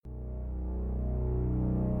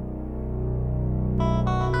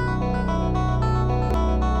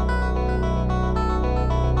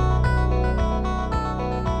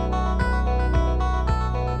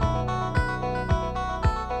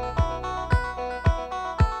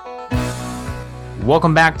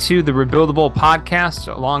Welcome back to the Rebuildable Podcast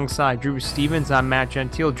alongside Drew Stevens. I'm Matt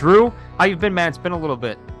Gentile. Drew, how you been, man? It's been a little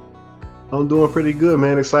bit. I'm doing pretty good,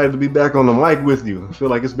 man. Excited to be back on the mic with you. I feel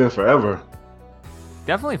like it's been forever.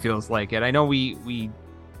 Definitely feels like it. I know we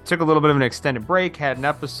took a little bit of an extended break, had an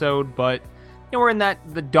episode, but we're in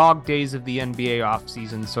the dog days of the NBA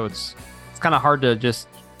offseason, so it's kind of hard to just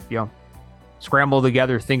scramble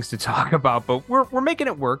together things to talk about. But we're making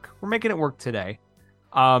it work. We're making it work today.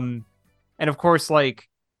 And of course, like,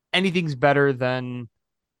 anything's better than,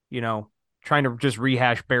 trying to just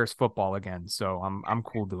rehash Bears football again. So I'm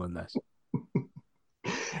cool doing this.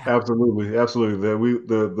 Absolutely, absolutely.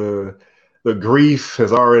 The grief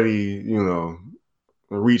has already,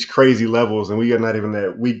 reached crazy levels, and we are not even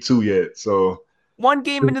at week 2 yet. So one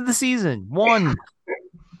game into the season, and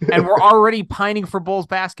we're already pining for Bulls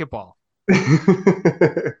basketball.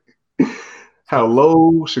 How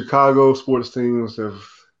low Chicago sports teams have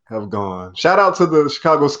gone. Shout out to the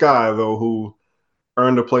Chicago Sky, though, who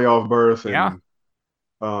earned a playoff berth and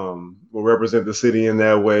will represent the city in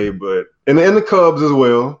that way. But and the Cubs as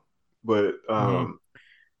well. But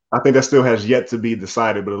I think that still has yet to be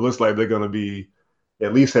decided. But it looks like they're going to be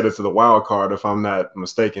at least headed to the wild card, if I'm not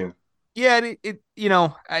mistaken. Yeah,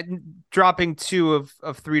 dropping 2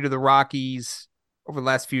 of 3 to the Rockies over the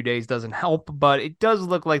last few days doesn't help, but it does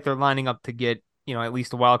look like they're lining up to get at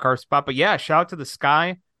least a wild card spot. But yeah, shout out to the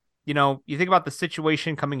Sky. You think about the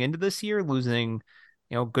situation coming into this year, losing,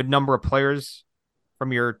 good number of players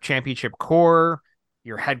from your championship core,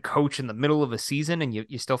 your head coach in the middle of a season, and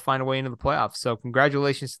you still find a way into the playoffs. So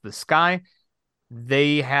congratulations to the Sky.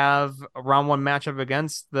 They have a round 1 matchup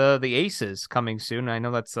against the Aces coming soon. I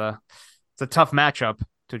know it's a tough matchup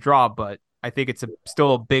to draw, but I think it's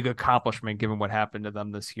still a big accomplishment given what happened to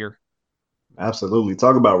them this year. Absolutely.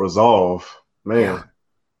 Talk about resolve, man. Yeah.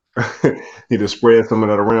 Need to spread some of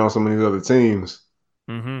that around some of these other teams.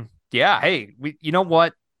 Mm-hmm. Yeah. Hey, you know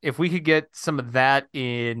what? If we could get some of that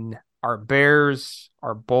in our Bears,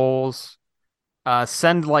 our Bulls,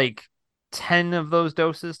 send like 10 of those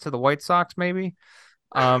doses to the White Sox, maybe.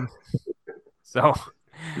 So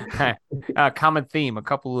common theme, a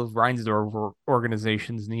couple of Reinsdorf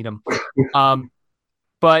organizations need them.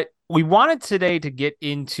 But we wanted today to get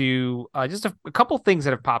into just a couple things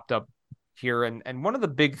that have popped up here. And one of the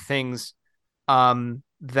big things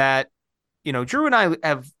that, Drew and I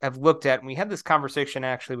have looked at, and we had this conversation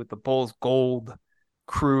actually with the Bulls Gold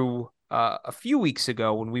crew a few weeks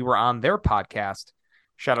ago when we were on their podcast.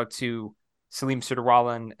 Shout out to Salim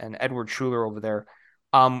Sudawala and Edward Schuler over there.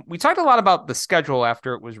 We talked a lot about the schedule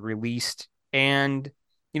after it was released. And,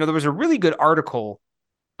 there was a really good article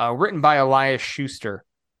written by Elias Schuster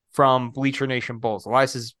from Bleacher Nation Bulls.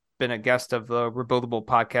 Elias has been a guest of the Rebuildable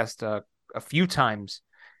podcast a few times.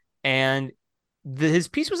 And his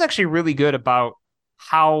piece was actually really good about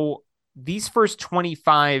how these first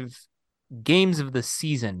 25 games of the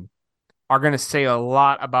season are going to say a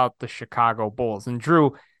lot about the Chicago Bulls. And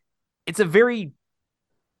Drew, it's a very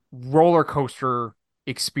roller coaster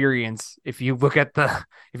experience. If you look at the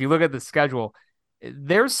schedule,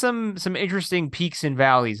 there's some interesting peaks and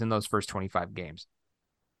valleys in those first 25 games.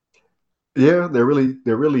 Yeah, there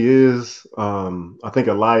really is. I think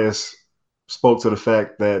Elias spoke to the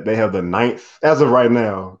fact that they have the 9th as of right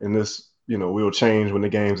now, and this, will change when the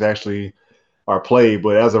games actually are played.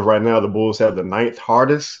 But as of right now, the Bulls have the 9th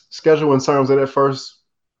hardest schedule in terms of their first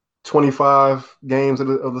 25 games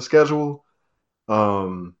of the schedule.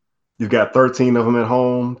 You've got 13 of them at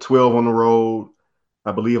home, 12 on the road.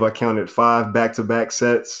 I believe I counted 5 back-to-back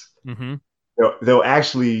sets. Mm-hmm. They'll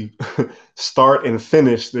actually start and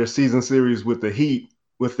finish their season series with the Heat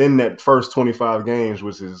within that first 25 games,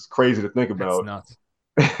 which is crazy to think about.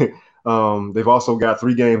 That's nuts. They've also got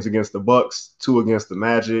 3 games against the Bucks, 2 against the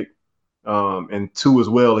Magic, and 2 as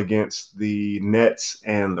well against the Nets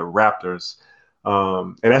and the Raptors.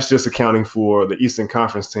 And that's just accounting for the Eastern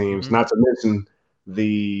Conference teams, not to mention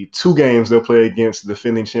the 2 games they'll play against the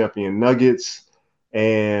defending champion Nuggets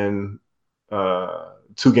and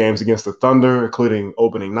 2 games against the Thunder, including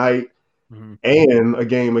opening night, and a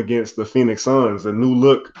game against the Phoenix Suns, the new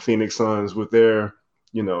look Phoenix Suns with their,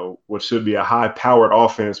 what should be a high-powered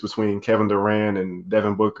offense between Kevin Durant and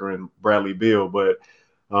Devin Booker and Bradley Beal. But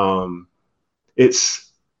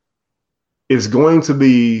it's going to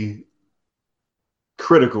be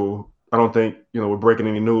critical. I don't think, we're breaking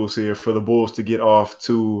any news here, for the Bulls to get off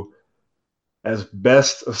to as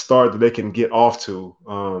best a start that they can get off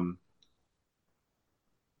to.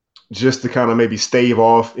 Just to kind of maybe stave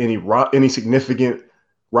off any significant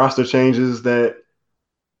roster changes that,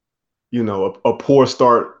 a poor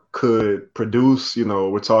start could produce.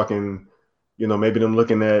 We're talking, maybe them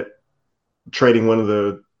looking at trading one of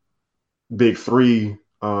the big three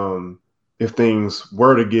if things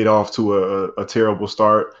were to get off to a terrible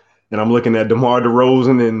start. And I'm looking at DeMar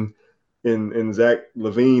DeRozan and Zach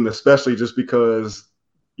LaVine, especially just because,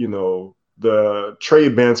 the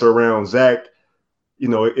trade banter around Zach,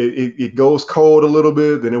 it goes cold a little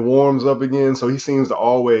bit, then it warms up again. So he seems to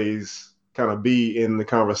always kind of be in the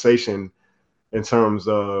conversation in terms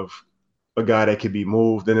of a guy that could be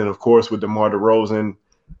moved. And then, of course, with DeMar DeRozan,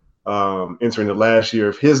 entering the last year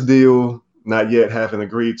of his deal, not yet having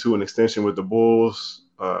agreed to an extension with the Bulls,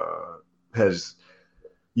 has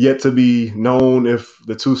yet to be known if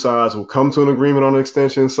the two sides will come to an agreement on an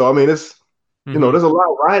extension. So, I mean, Mm-hmm. there's a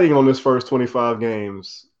lot riding on this first 25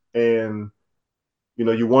 games. And,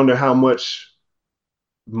 you wonder how much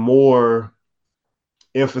more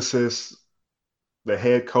emphasis the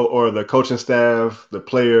head coach or the coaching staff, the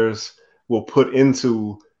players will put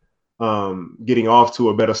into getting off to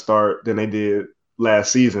a better start than they did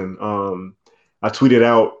last season. I tweeted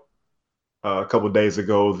out a couple of days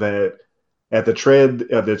ago that at the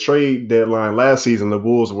trade deadline last season, the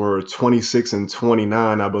Bulls were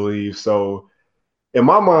 26-29, I believe. So in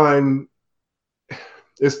my mind,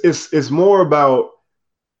 it's more about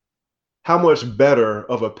how much better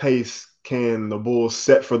of a pace can the Bulls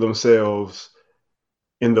set for themselves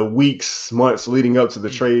in the weeks, months leading up to the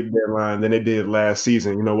trade deadline than they did last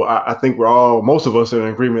season. I think most of us are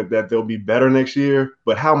in agreement that they'll be better next year,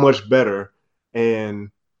 but how much better and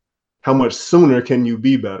how much sooner can you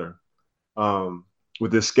be better um,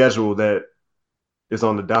 with this schedule that is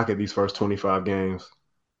on the docket these first 25 games?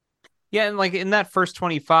 Yeah, and like in that first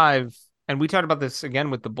 25, and we talked about this again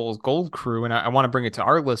with the Bulls Gold Crew, and I want to bring it to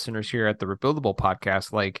our listeners here at the Rebuildable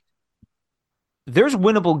podcast. Like, there's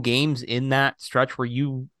winnable games in that stretch where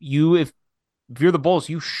if you're the Bulls,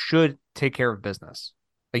 you should take care of business.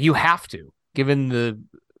 Like you have to, given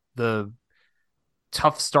the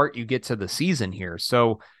tough start you get to the season here.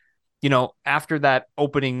 So, after that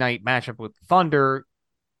opening night matchup with Thunder,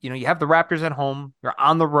 you have the Raptors at home. You're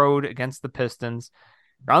on the road against the Pistons.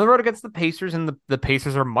 You're on the road against the Pacers, and the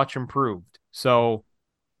Pacers are much improved. So,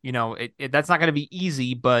 that's not going to be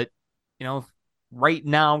easy, but, you know, right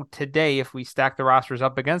now, today, if we stack the rosters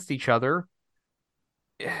up against each other,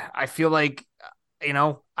 I feel like,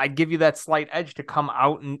 I'd give you that slight edge to come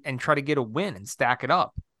out and try to get a win and stack it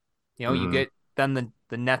up. You Mm-hmm. get then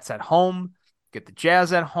the Nets at home, get the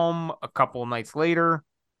Jazz at home a couple of nights later,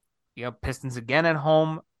 Pistons again at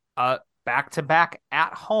home, back to back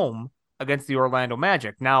at home against the Orlando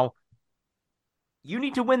Magic. Now, you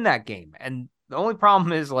need to win that game. And the only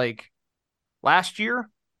problem is like last year,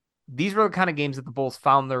 these were the kind of games that the Bulls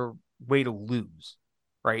found their way to lose,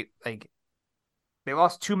 right? Like they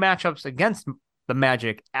lost two matchups against the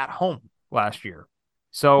Magic at home last year.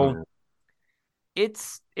 So Yeah.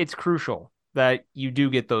 it's crucial that you do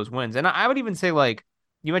get those wins. And I would even say like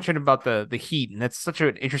you mentioned about the Heat, and that's such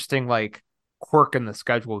an interesting like quirk in the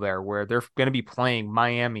schedule there where they're going to be playing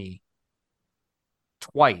Miami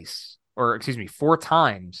twice, or excuse me, four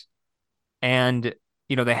times. And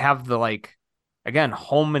they have the like again,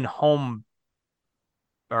 home and home,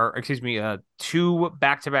 or excuse me, two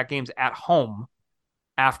back-to-back games at home.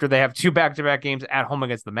 After they have two back-to-back games at home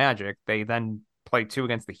against the Magic, they then play two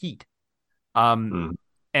against the Heat. Um, Mm-hmm.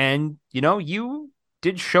 and you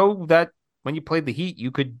did show that when you played the Heat,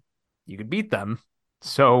 you could beat them.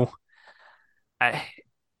 So, I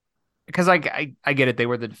because I get it, they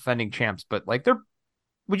were the defending champs, but like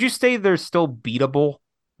would you say they're still beatable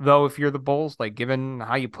though if you're the Bulls, like given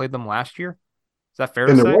how you played them last year? Is that fair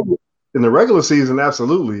to In the say? regular, in the regular season,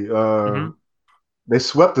 absolutely. Mm-hmm. They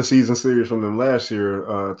swept the season series from them last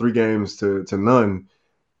year, 3 games to none.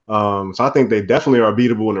 So I think they definitely are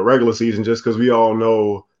beatable in the regular season, just because we all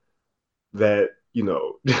know that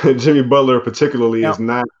Jimmy Butler particularly is Now,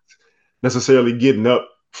 not necessarily getting up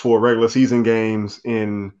for regular season games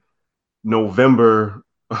in November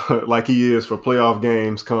like he is for playoff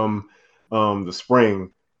games come the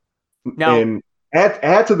spring. now And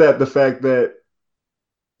add to that the fact that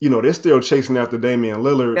they're still chasing after Damian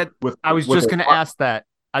Lillard that with I was with just a going to ask that.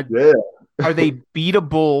 yeah. Are they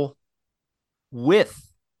beatable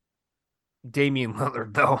with Damian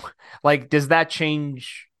Lillard though? Like, does that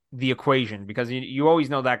change the equation? Because you always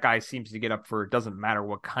know that guy seems to get up for it doesn't matter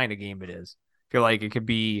what kind of game it is. I feel like it could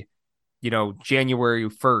be, January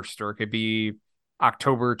 1st or it could be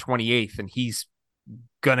October 28th and he's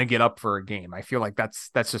gonna get up for a game. I feel like that's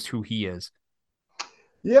just who he is.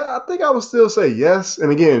 Yeah, I think I would still say yes.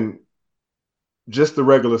 And again, just the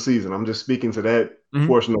regular season. I'm just speaking to that Mm-hmm.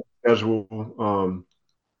 portion of the schedule.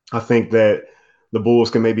 I think that the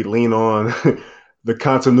Bulls can maybe lean on the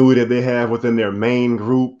continuity that they have within their main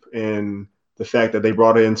group and the fact that they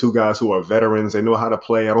brought in two guys who are veterans. They know how to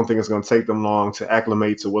play. I don't think it's going to take them long to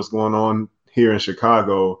acclimate to what's going on here in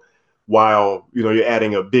Chicago, while you're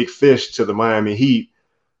adding a big fish to the Miami Heat,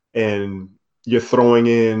 and you're throwing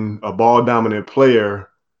in a ball dominant player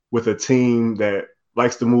with a team that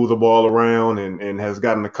likes to move the ball around and has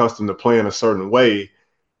gotten accustomed to playing a certain way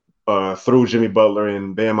through Jimmy Butler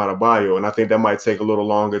and Bam Adebayo. And I think that might take a little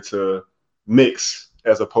longer to mix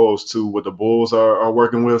as opposed to what the Bulls are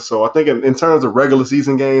working with. So I think in terms of regular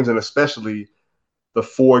season games, and especially the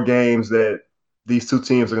 4 games that these two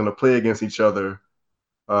teams are going to play against each other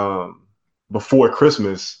um, before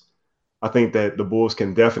Christmas, I think that the Bulls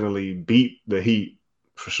can definitely beat the Heat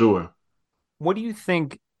for sure. What do you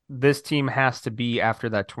think this team has to be after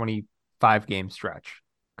that 25 game stretch?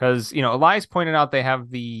 Because, Elias pointed out they have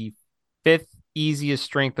the fifth easiest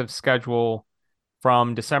strength of schedule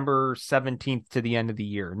from December 17th to the end of the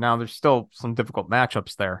year. Now, there's still some difficult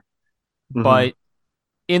matchups there, Mm-hmm. but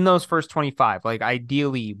in those first 25, like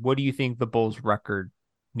ideally, what do you think the Bulls record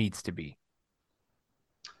needs to be?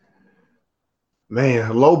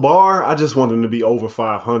 Man, low bar. I just want them to be over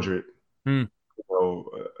 500. Hmm.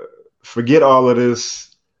 So, forget all of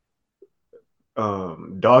this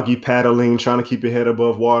doggy paddling, trying to keep your head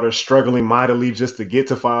above water, struggling mightily just to get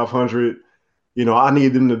to 500. I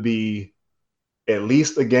need them to be at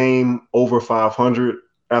least a game over 500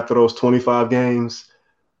 after those 25 games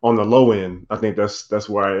on the low end. I think that's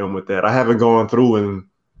where I am with that. I haven't gone through and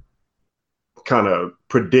kind of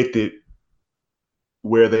predicted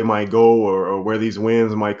where they might go or where these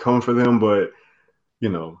wins might come for them, but you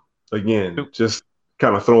know, again, just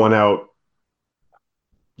kind of throwing out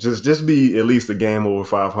just be at least a game over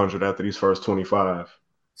 500 after these first 25.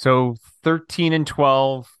 So 13 and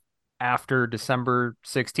 12 after December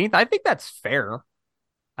 16th. I think that's fair.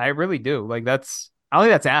 I really do. I don't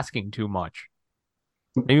think that's asking too much.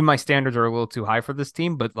 Maybe my standards are a little too high for this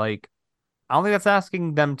team, but I don't think that's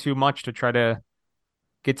asking them too much to try to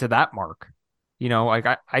get to that mark.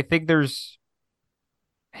 I think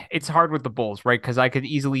it's hard with the Bulls, right? Because I could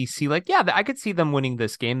easily see yeah, I could see them winning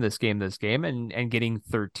this game, and getting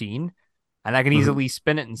 13. And I can Mm-hmm. easily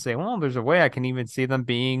spin it and say, well, there's a way I can even see them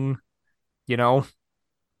being, you know,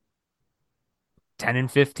 10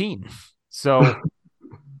 and 15. So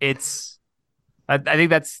it's I think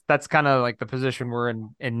that's kind of like the position we're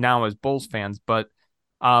in now as Bulls fans. But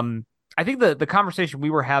I think the conversation we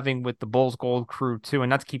were having with the Bulls Gold crew too, and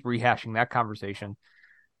not to keep rehashing that conversation,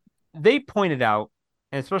 they pointed out,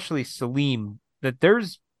 and especially Salim, that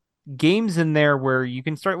there's games in there where you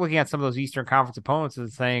can start looking at some of those Eastern Conference opponents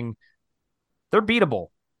and saying they're beatable.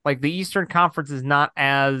 Like the Eastern Conference is not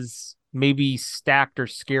as maybe stacked or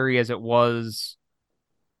scary as it was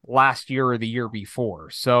last year or the year before.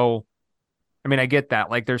 So, I mean, I get that.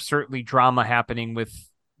 Like there's certainly drama happening with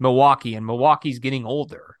Milwaukee, and Milwaukee's getting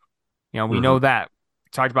older. We Mm-hmm. know that. We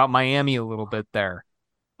talked about Miami a little bit there.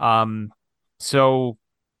 Um, so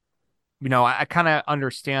I kind of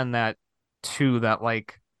understand that too, that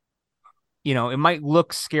it might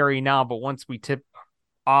look scary now, but once we tip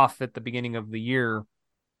off at the beginning of the year,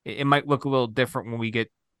 it might look a little different when we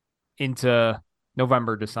get into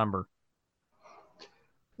November, December.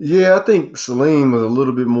 Yeah, I think Salim was a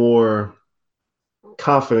little bit more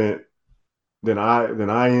confident than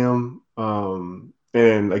I am.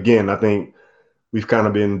 And again, I think we've kind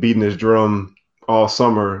of been beating this drum all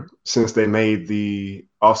summer since they made the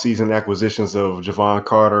offseason acquisitions of Javon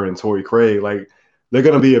Carter and Torrey Craig. Like they're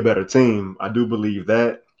going to be a better team. I do believe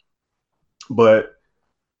that, but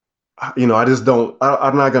I just don't.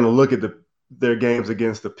 I'm not going to look at their games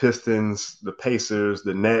against the Pistons, the Pacers,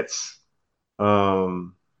 the Nets,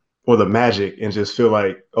 um, or the Magic, and just feel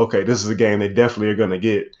like, okay, this is a game they definitely are going to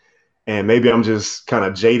get. And maybe I'm just kind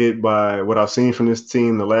of jaded by what I've seen from this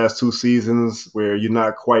team the last 2 seasons, where you're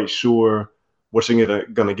not quite sure what you're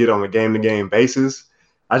gonna get on a game to game basis.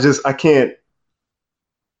 I can't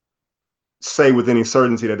say with any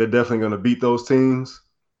certainty that they're definitely going to beat those teams.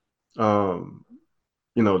 Um,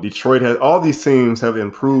 Detroit has all these teams have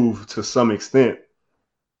improved to some extent,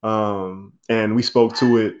 and we spoke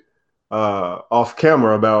to it off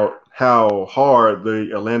camera about how hard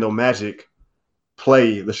the Orlando Magic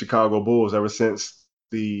play the Chicago Bulls ever since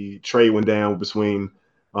the trade went down between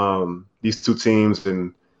these two teams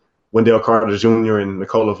and Wendell Carter Jr. and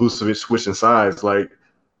Nikola Vucevic switching sides. Like,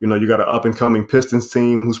 you got an up and coming Pistons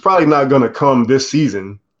team who's probably not going to come this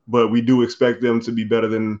season, but we do expect them to be better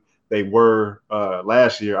than they were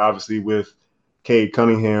last year, obviously, with Cade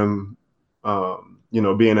Cunningham,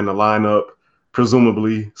 being in the lineup,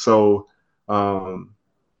 presumably. So, um,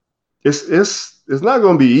 it's not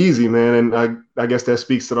going to be easy, man. And I guess that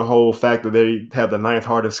speaks to the whole fact that they have the ninth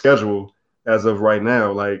hardest schedule as of right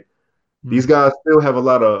now. Like these Hmm. guys still have a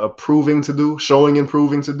lot of proving to do, showing and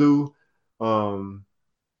proving to do. Um,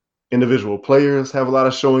 Individual players have a lot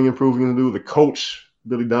of showing and proving to do. The coach,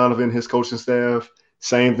 Billy Donovan, his coaching staff,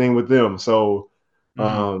 same thing with them. So, Hmm.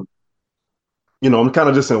 um, I'm kind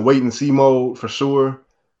of just in wait and see mode for sure,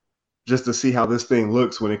 just to see how this thing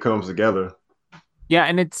looks when it comes together. Yeah,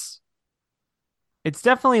 and it's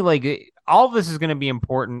definitely like all of this is going to be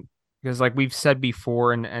important because like we've said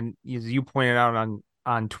before, and as you pointed out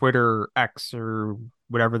on Twitter X or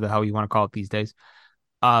whatever the hell you want to call it these days,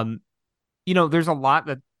 um, there's a lot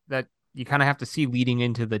that you kind of have to see leading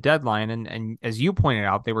into the deadline, and as you pointed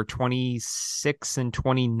out, they were 26 and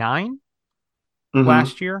 29 Mm-hmm.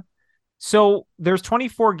 last year. So there's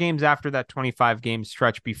 24 games after that 25 game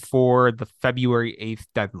stretch before the February 8th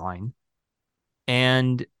deadline.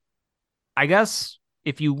 And I guess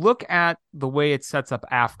if you look at the way it sets up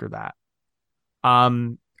after that, I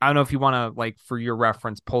don't know if you want to like for your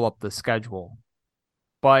reference pull up the schedule,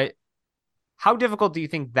 but how difficult do you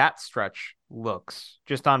think that stretch looks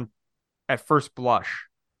just on at first blush?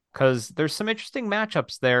 Because there's some interesting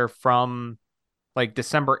matchups there from like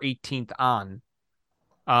December 18th on.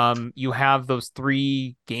 You have those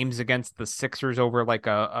three games against the Sixers over like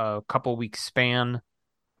a couple weeks span.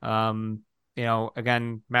 Um,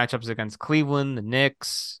 again, matchups against Cleveland, the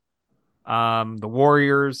Knicks, the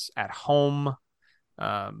Warriors at home.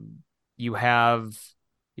 Um, you have,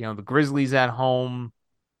 the Grizzlies at home,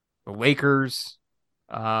 the Lakers,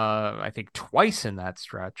 I think twice in that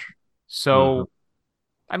stretch. Mm-hmm. So,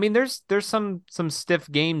 I mean, there's some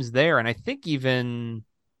stiff games there, and I think even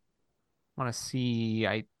want to see.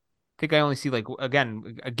 I think I only see like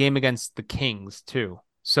again a game against the Kings too.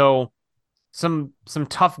 So some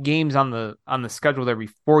tough games on the schedule there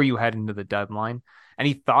before you head into the deadline.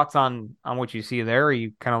 Any thoughts on what you see there? Are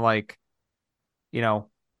you kind of like, you know,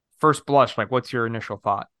 first blush, like what's your initial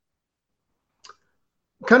thought?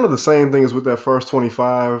 Kind of the same thing as with that first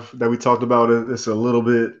 25 that we talked about. It's a little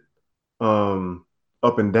bit um,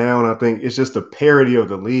 up and down. I think it's just the parity of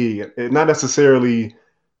the league. Not necessarily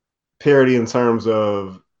parity in terms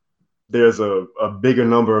of there's a bigger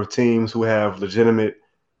number of teams who have legitimate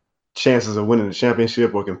chances of winning the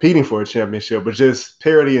championship or competing for a championship, but just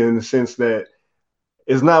parity in the sense that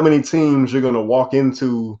it's not many teams you're going to walk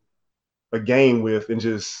into a game with and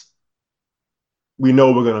just we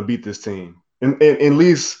know we're going to beat this team. And at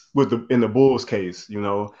least with the in the Bulls case,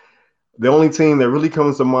 the only team that really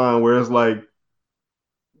comes to mind where it's like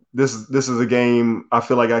this is a game I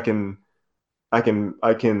feel like I can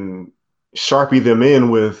sharpie them in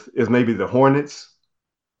with is maybe the Hornets,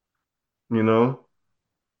 you know.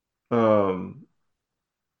 Um,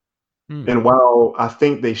 Hmm. and while I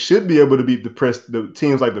think they should be able to beat the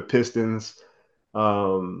teams like the Pistons,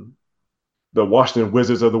 um, the Washington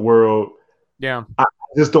Wizards of the world, Yeah. I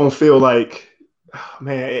just don't feel like,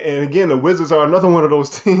 man. And again, the Wizards are another one of those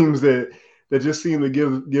teams that just seem to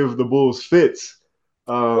give the Bulls fits.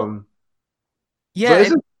 Well, Um, so yeah, it's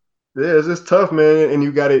just yeah, it's just tough, man. And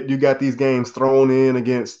you got these games thrown in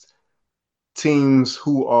against teams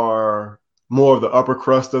who are more of the upper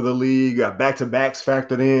crust of the league, got back to backs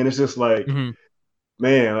factored in. It's just like, mhm.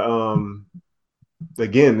 man,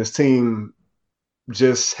 again, this team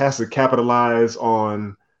just has to capitalize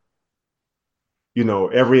on,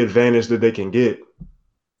 every advantage that they can get.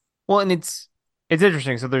 Well, and it's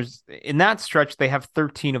interesting. So there's in that stretch they have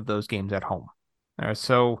 13 of those games at home.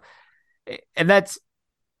 So and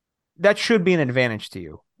that should be an advantage to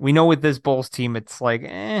you. We know with this Bulls team, it's like,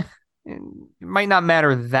 it might not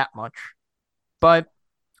matter that much. But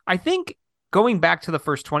I think going back to the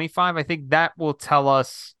first 25, I think that will tell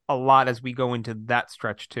us a lot as we go into that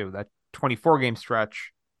stretch too, that 24 game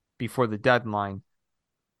stretch before the deadline.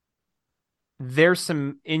 There's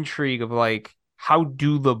some intrigue of like, how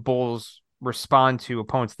do the Bulls respond to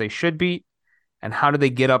opponents they should beat? And how do they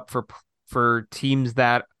get up for teams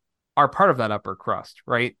that are part of that upper crust,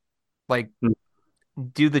 right? Like,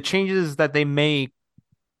 do the changes that they make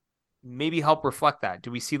maybe help reflect that?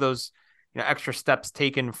 Do we see those, extra steps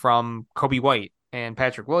taken from Kobe White and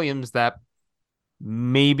Patrick Williams that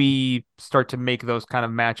maybe start to make those kind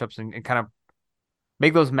of matchups and kind of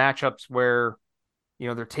make those matchups where,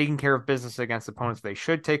 they're taking care of business against opponents they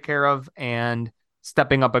should take care of and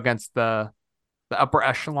stepping up against the upper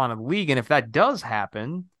echelon of the league. And if that does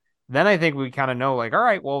happen, then I think we kind of know like, all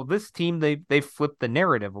right, well, this team they flipped the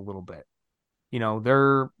narrative a little bit.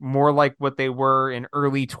 They're more like what they were in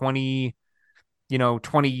early 21,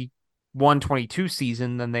 22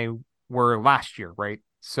 season than they were last year, right?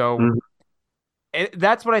 So Mhm.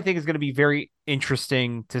 that's what I think is going to be very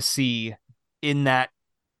interesting to see in that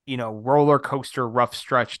roller coaster rough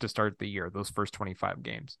stretch to start the year, those first 25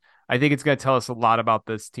 games. I think it's going to tell us a lot about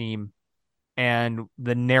this team and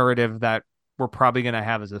the narrative that we're probably going to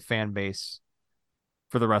have as a fan base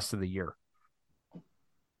for the rest of the year.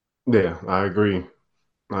 Yeah, I agree.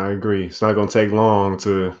 I agree. It's not going to take long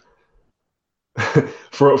to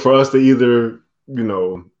for us to either, you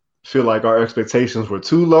know, feel like our expectations were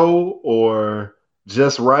too low or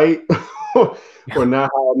just right or Yeah.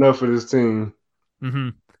 not high enough for this team. hmm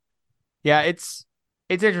Yeah, it's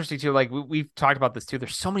interesting too. Like we've talked about this too.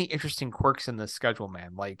 There's so many interesting quirks in this schedule,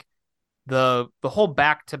 man. Like the whole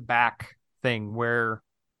back to back thing where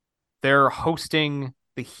they're hosting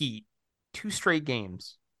the Heat 2 straight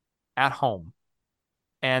games at home,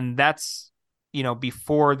 and that's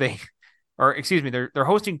before they, or excuse me, they're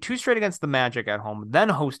hosting 2 straight against the Magic at home, then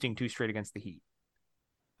hosting 2 straight against the Heat.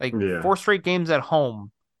 Like Yeah. 4 straight games at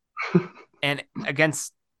home and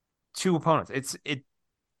against two opponents.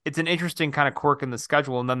 It's an interesting kind of quirk in the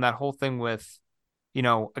schedule, and then that whole thing with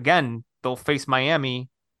again they'll face Miami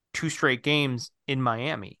 2 straight games in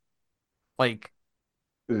Miami. Like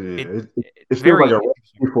Yeah. it, It feels like very a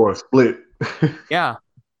interesting. recipe for a split. Yeah,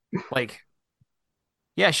 like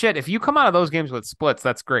yeah, shit. If you come out of those games with splits,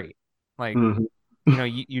 that's great. Like Mhm.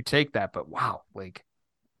 you take that, but wow, like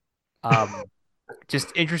um,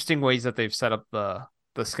 just interesting ways that they've set up the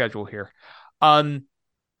schedule here. Um,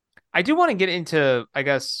 I do want to get into, I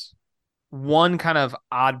guess, one kind of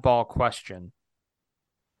oddball question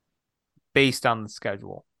based on the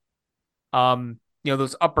schedule.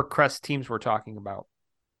 Those upper crest teams we're talking about.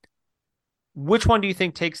 Which one do you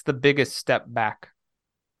think takes the biggest step back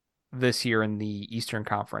this year in the Eastern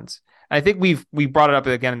Conference? And I think we brought it up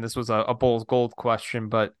again, and this was a Bulls Gold question,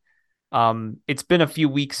 but it's been a few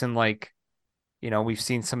weeks and like, we've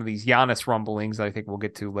seen some of these Giannis rumblings that I think we'll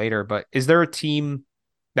get to later. But is there a team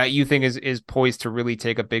that you think is poised to really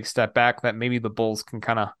take a big step back that maybe the Bulls can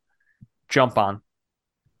kind of jump on?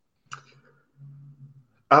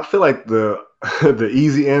 I feel like the the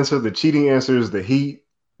easy answer, the cheating answer is the Heat.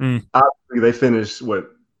 Mm. Obviously, they finished what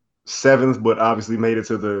seventh, but obviously made it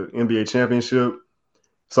to the NBA championship.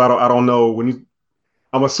 So I don't know when you.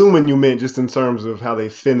 I'm assuming you meant just in terms of how they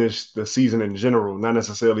finished the season in general, not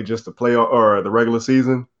necessarily just the playoff or the regular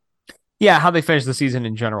season. Yeah, how they finish the season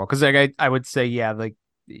in general. Because like I would say, yeah, like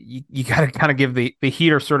you got to kind of give the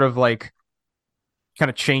Heat are sort of like kind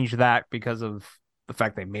of change that because of the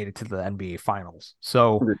fact they made it to the NBA Finals.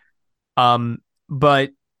 So, um,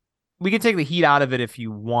 but we can take the Heat out of it if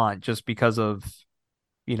you want, just because of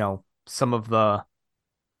some of the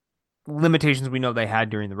limitations we know they had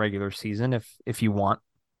during the regular season. If you want,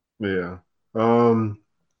 Yeah.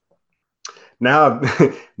 Now,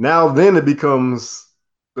 now then it becomes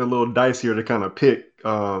a little dicier to kind of pick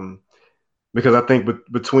because I think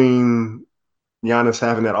between Giannis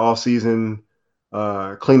having that off-season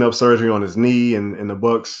cleanup surgery on his knee and the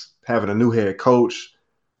Bucks having a new head coach,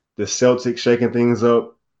 the Celtics shaking things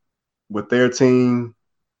up with their team,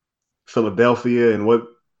 Philadelphia and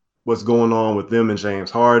what's going on with them and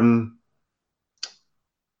James Harden.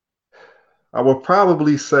 I would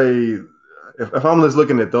probably say if I'm just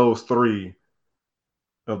looking at those three,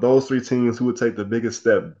 of those three teams who would take the biggest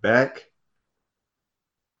step back,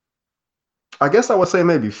 I guess I would say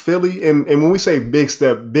maybe Philly. And when we say biggest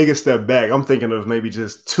step back, I'm thinking of maybe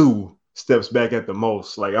just 2 steps back at the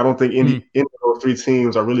most. Like I don't think mm. any of those three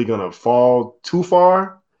teams are really gonna fall too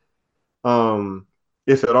far,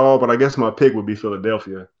 if at all. But I guess my pick would be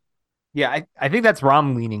Philadelphia. Yeah, I think that's where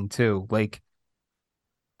I'm leaning too. Like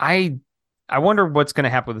I I wonder what's going to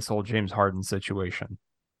happen with this whole James Harden situation.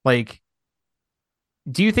 Like,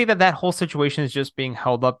 do you think that that whole situation is just being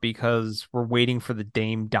held up because we're waiting for the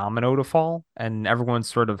Dame domino to fall and everyone's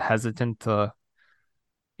sort of hesitant to,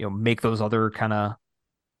 make those other kind of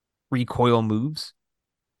recoil moves?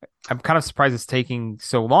 I'm kind of surprised it's taking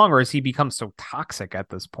so long, or has he become so toxic at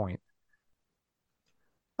this point?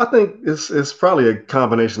 I think it's probably a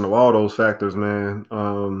combination of all those factors, man.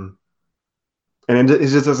 And it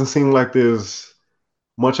just doesn't seem like there's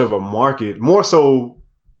much of a market. More so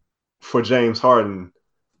for James Harden.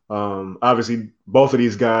 Obviously, both of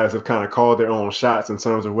these guys have kind of called their own shots in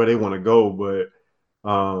terms of where they want to go, but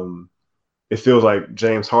um, it feels like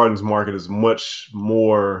James Harden's market is much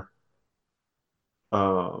more,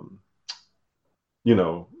 um, you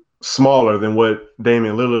know, smaller than what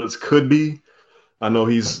Damian Lillard's could be. I know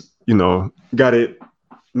he's, got it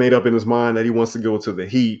made up in his mind that he wants to go to the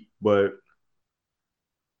Heat, but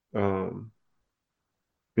um,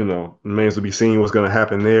 remains to be seen what's going to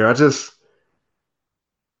happen there. I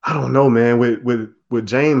don't know, man. With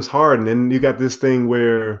James Harden, and you got this thing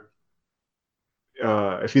where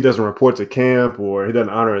if he doesn't report to camp or he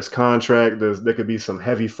doesn't honor his contract, there could be some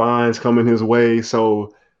heavy fines coming his way.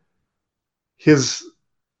 So his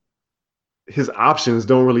his options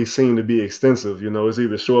don't really seem to be extensive. It's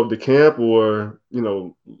either show up to camp or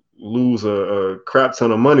lose a crap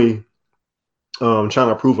ton of money trying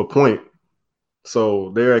to prove a point.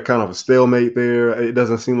 So they're at kind of a stalemate there. It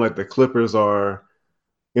doesn't seem like the Clippers are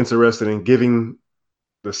interested in giving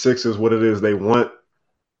the Sixers what it is they want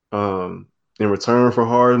in return for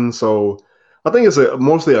Harden. So I think it's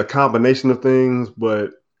mostly a combination of things,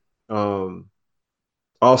 but um,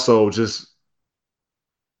 also just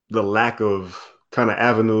the lack of kind of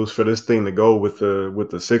avenues for this thing to go with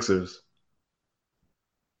the Sixers.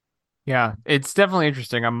 Yeah, it's definitely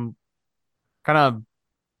interesting. I'm kind of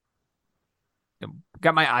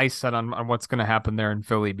got my eyes set on what's going to happen there in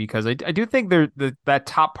Philly because I do think that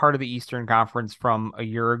top part of the Eastern Conference from a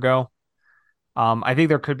year ago. I think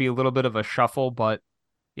there could be a little bit of a shuffle, but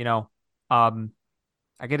you know, um,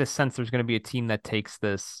 I get a sense there's going to be a team that takes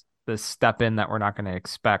this step in that we're not going to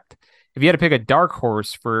expect. If you had to pick a dark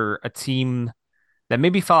horse for a team that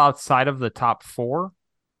maybe fell outside of the top four,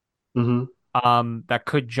 Mm-hmm. that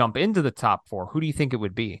could jump into the top four, who do you think it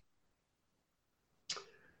would be?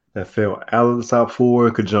 That fell out of the top four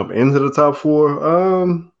and could jump into the top four.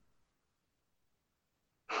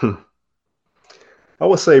 I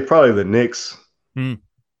would say probably the Knicks. Hmm.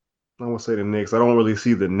 I would say the Knicks. I don't really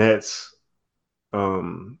see the Nets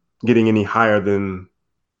getting any higher than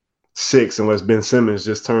six unless Ben Simmons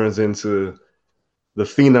just turns into the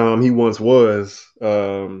phenom he once was.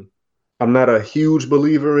 I'm not a huge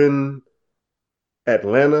believer in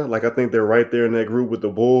Atlanta. Like I think they're right there in that group with the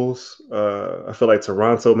Bulls. I feel like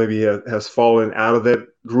Toronto maybe has fallen out of that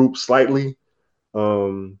group slightly.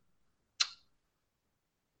 Um,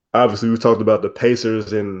 Obviously, we talked about the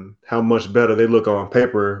Pacers and how much better they look on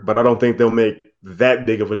paper, but I don't think they'll make that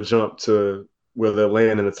big of a jump to where they'll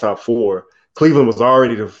land in the top four. Cleveland was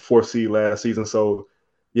already the fourth seed last season, so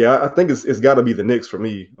yeah, I think it's got to be the Knicks for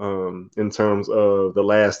me in terms of the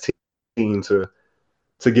last team to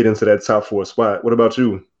get into that top four spot. What about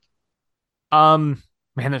you? Um,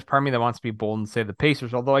 Man, there's part of me that wants to be bold and say the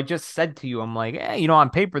Pacers. Although I just said to you, I'm like, on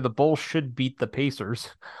paper the Bulls should beat the Pacers.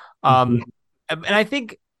 And I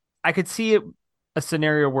think I could see it a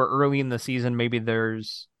scenario where early in the season maybe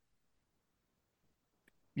there's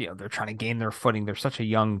they're trying to gain their footing. They're such a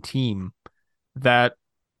young team that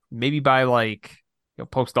maybe by like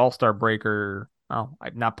post All-Star break or well,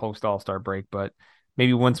 not post All-Star break, but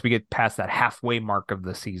maybe once we get past that halfway mark of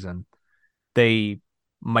the season, they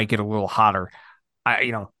might get a little hotter.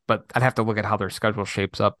 But I'd have to look at how their schedule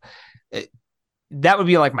shapes up. That would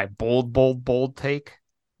be like my bold take.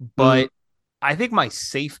 Mm-hmm. But I think my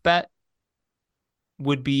safe bet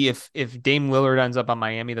would be if Dame Lillard ends up on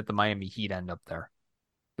Miami, that the Miami Heat end up there.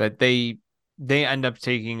 That they end up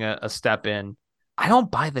taking a step in. I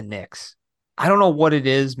don't buy the Knicks. I don't know what it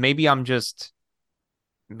is. Maybe I'm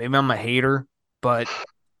a hater, but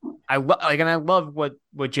I love what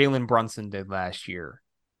Jalen Brunson did last year.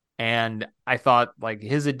 And I thought like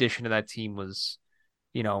his addition to that team was,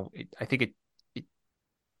 I think it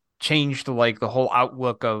changed like the whole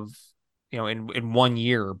outlook of, in 1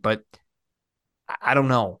 year. But I don't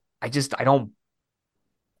know. I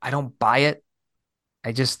don't buy it.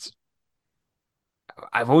 I just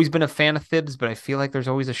I've always been a fan of Thibs, but I feel like there's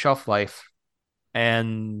always a shelf life,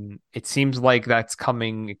 and it seems like that's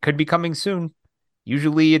coming. It could be coming soon.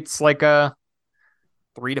 Usually, it's like a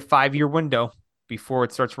 3 to 5 year window before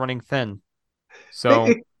it starts running thin. It, So,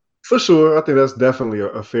 it, for sure, I think that's definitely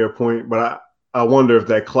a fair point. But I wonder if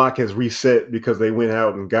that clock has reset because they went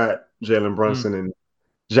out and got Jalen mm, Brunson and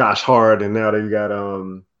Josh Hart, and now they've got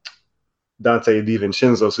Dante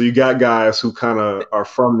DiVincenzo. So you got guys who kind of are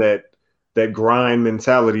from that grind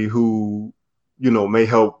mentality who may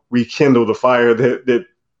help rekindle the fire that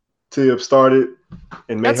Tibbs started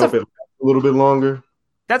and may that's help a it last a little bit longer.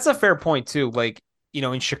 that's a fair point too. Like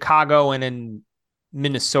in Chicago and in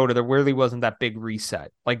Minnesota, there really wasn't that big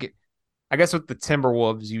reset. Like I guess with the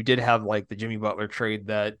Timberwolves, you did have like the Jimmy Butler trade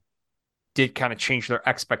that did kind of change their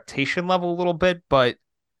expectation level a little bit, but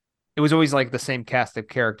it was always like the same cast of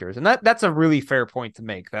characters. And that's a really fair point to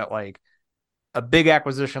make that like a big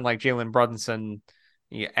acquisition like Jalen Brunson,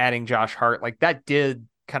 adding Josh Hart, like that did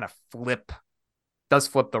kind of does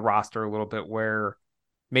flip the roster a little bit where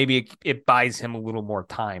maybe it buys him a little more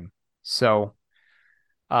time. So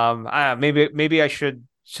maybe I should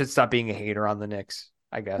stop being a hater on the Knicks,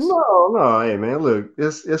 I guess. No, no, hey man, look,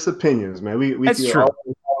 it's opinions, man. We That's can true.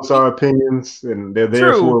 always voice our opinions, and they're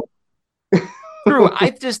there True. for. True. I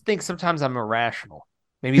just think sometimes I'm irrational.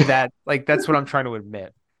 Maybe that's what I'm trying to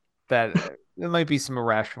admit. That there might be some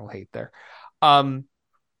irrational hate there. Um,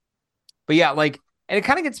 but yeah, like, and it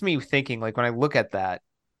kind of gets me thinking, like, when I look at that,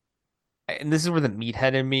 and this is where the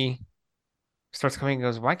meathead in me starts coming and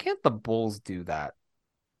goes, why can't the Bulls do that?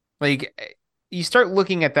 Like, you start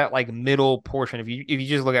looking at that like middle portion. If you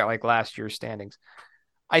just look at like last year's standings,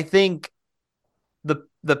 I think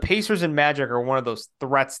the Pacers and Magic are one of those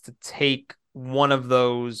threats to take one of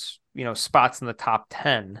those, spots in the top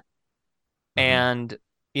 10. Mm-hmm. And,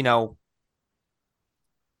 you know,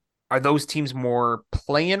 are those teams more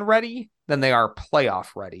play-in ready than they are playoff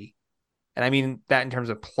ready? And I mean that in terms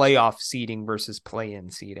of playoff seeding versus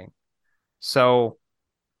play-in seeding. So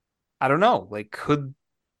I don't know. Like, could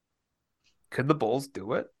the Bulls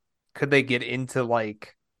do it? Could they get into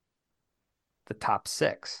like the top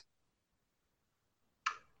six?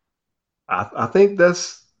 I think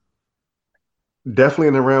that's definitely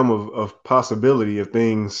in the realm of possibility if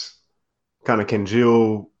things kind of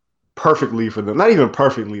congeal perfectly for them. Not even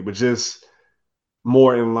perfectly, but just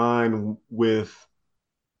more in line with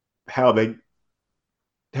how they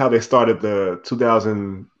how they started the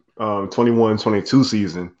 2021-22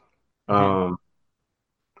 season. Mm-hmm.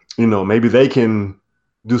 Um, maybe they can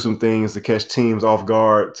do some things to catch teams off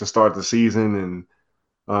guard to start the season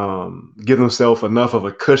and give themselves enough of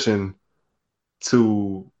a cushion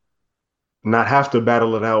to not have to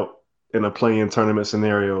battle it out in a play-in tournament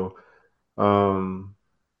scenario. Um,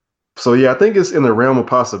 so yeah, I think it's in the realm of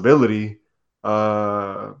possibility.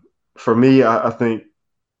 Uh, for me, I think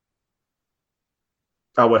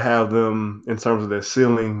I would have them in terms of their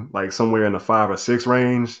ceiling, like somewhere in the 5 or 6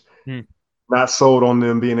 range. Hmm. Not sold on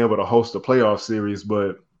them being able to host a playoff series,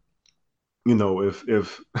 but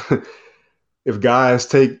if if guys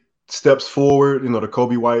take steps forward, the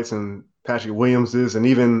Kobe Whites and Patrick Williamses and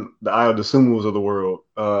even the Ayo Dosunmus of the world,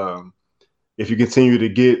 if you continue to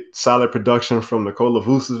get solid production from Nikola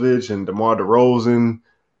Vucevic and DeMar DeRozan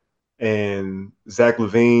and Zach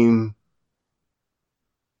LaVine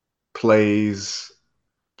plays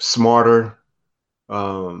smarter,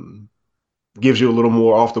 um, gives you a little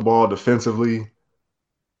more off the ball defensively.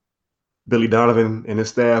 Billy Donovan and his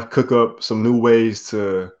staff cook up some new ways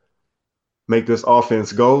to make this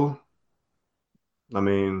offense go. I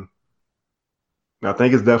mean, I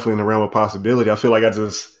think it's definitely in the realm of possibility. I feel like I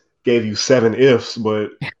just gave you 7 ifs,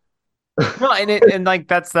 but No, and like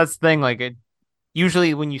that's the thing. Like, it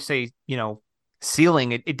usually when you say,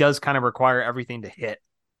 ceiling, it does kind of require everything to hit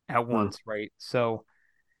at once, right? So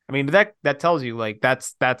I mean, that tells you like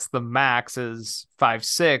that's the max is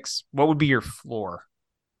 5-6. What would be your floor?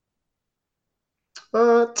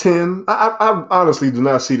 10. I honestly do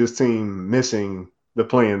not see this team missing the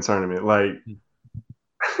playing tournament. Like,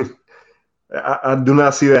 I do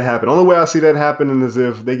not see that happen. Only way I see that happening is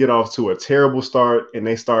if they get off to a terrible start and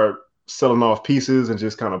they start selling off pieces and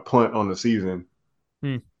just kind of punt on the season.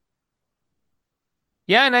 Hmm.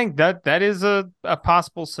 Yeah, and I think that is a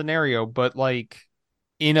possible scenario, but like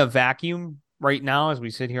in a vacuum right now, as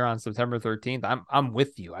we sit here on September 13th, I'm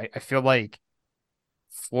with you. I feel like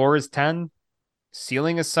floor is 10,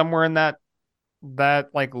 ceiling is somewhere in that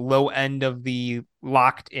like low end of the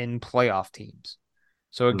locked in playoff teams.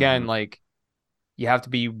 So Mm-hmm. again, like you have to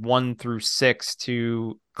be 1 through 6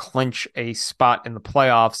 to clinch a spot in the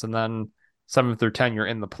playoffs, and then 7 through 10 you're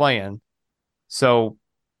in the play-in. So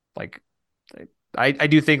like I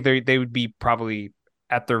do think they would be probably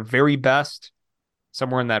at their very best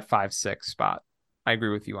somewhere in that 5-6 spot. I agree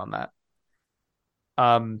with you on that.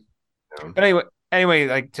 Um, Yeah. but anyway,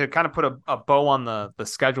 like to kind of put a bow on the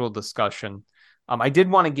schedule discussion, I did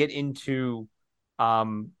want to get into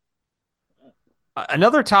um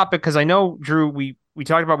another topic because I know Drew, we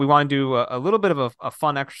talked about we want to do a little bit of a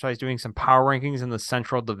fun exercise doing some power rankings in the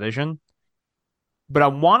Central Division, but I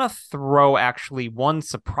want to throw actually one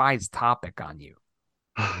surprise topic on you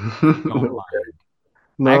if you don't mind.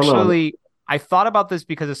 I No, no, no. actually I thought about this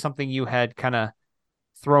because of something you had kind of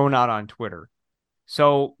thrown out on Twitter.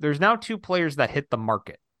 So there's now two players that hit the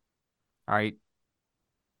market. All right.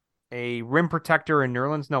 A rim protector in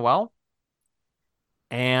Nerlens Noel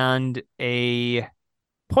and a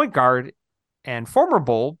point guard and former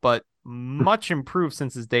Bull, but much improved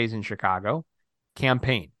since his days in Chicago, Cam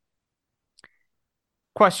Payne.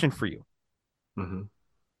 Question for you. Mm-hmm.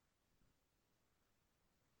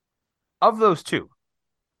 Of those two,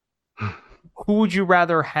 who would you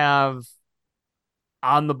rather have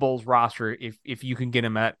on the Bulls roster if you can get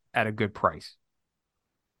him at a good price?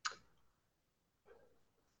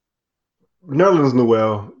 Nerlens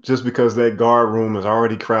Noel, just because that guard room is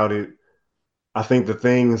already crowded. I think the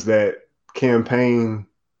things that Cam Payne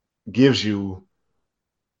gives you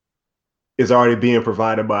is already being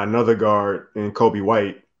provided by another guard in Kobe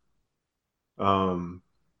White. Um,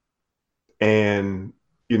 and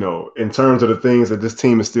in terms of the things that this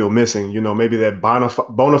team is still missing, maybe that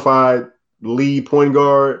bona fide lead point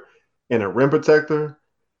guard and a rim protector.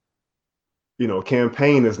 Cam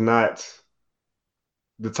Payne is not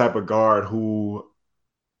the type of guard who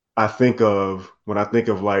I think of when I think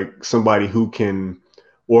of like somebody who can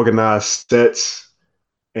organize sets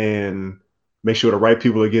and make sure the right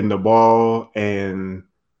people are getting the ball and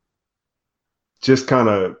just kind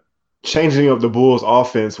of changing up the Bulls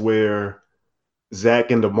offense where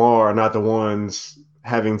Zach and DeMar are not the ones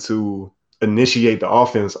having to initiate the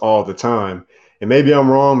offense all the time. And maybe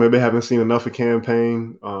I'm wrong. Maybe I haven't seen enough of Cam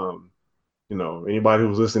Payne. Anybody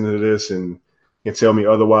who's listening to this and can tell me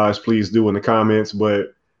otherwise, please do in the comments.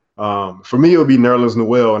 But for me, it would be Nerlens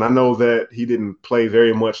Noel. And I know that he didn't play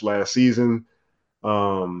very much last season.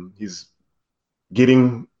 He's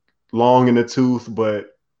getting long in the tooth,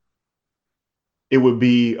 but it would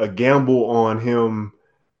be a gamble on him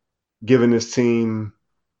giving his team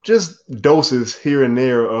just doses here and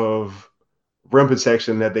there of rim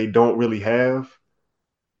protection that they don't really have.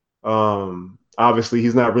 Obviously,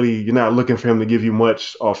 you're not looking for him to give you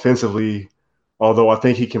much offensively, although I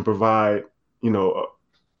think he can provide,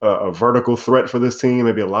 a vertical threat for this team,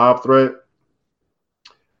 maybe a lob threat.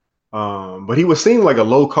 But he was seen like a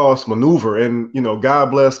low cost maneuver. And, God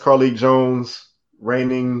bless Carlik Jones,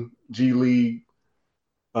 reigning G League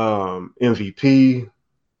MVP,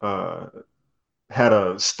 uh, had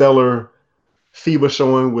a stellar FIBA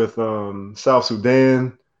showing with South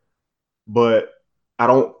Sudan, but I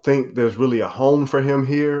don't think there's really a home for him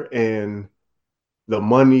here. And the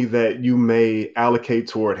money that you may allocate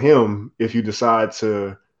toward him, if you decide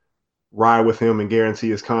to ride with him and guarantee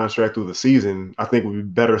his contract through the season, I think would be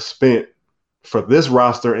better spent for this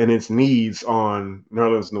roster and its needs on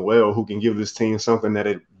Nerlens Noel, who can give this team something that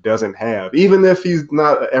it doesn't have. Even if he's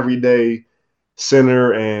not an everyday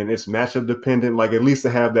center and it's matchup dependent, like at least to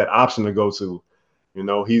have that option to go to.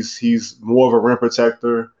 He's more of a rim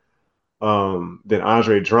protector than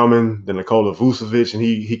Andre Drummond, than Nikola Vucevic, and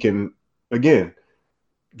he can again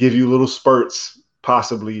give you little spurts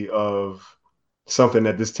possibly of something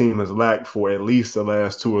that this team has lacked for at least the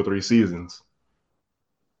last 2 or 3 seasons.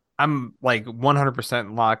 I'm like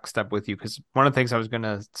 100% lockstep with you because one of the things I was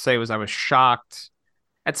gonna say was I was shocked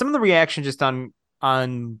at some of the reaction just on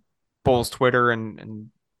Bulls Twitter and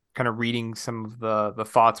kind of reading some of the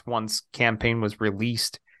thoughts once Cam Payne was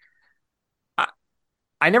released. I,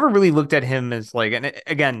 I never really looked at him as like, and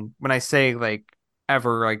again, when I say like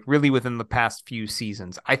ever, like really within the past few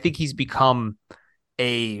seasons, I think he's become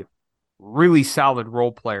a really solid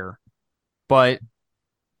role player, but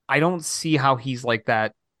I don't see how he's like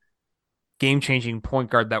that game changing point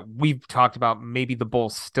guard that we've talked about. Maybe the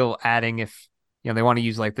Bulls still adding if they want to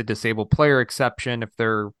use like the disabled player exception if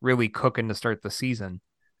they're really cooking to start the season.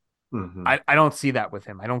 Mm-hmm. I don't see that with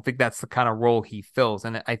him. I don't think that's the kind of role he fills.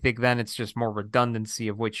 And I think then it's just more redundancy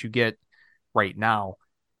of what you get right now.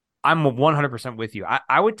 I'm 100% with you.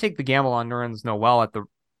 I would take the gamble on Nerlens Noel at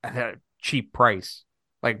a cheap price.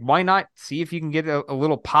 Like, why not see if you can get a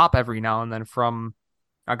little pop every now and then from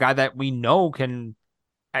a guy that we know can,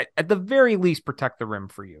 at the very least, protect the rim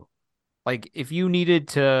for you. Like, if you needed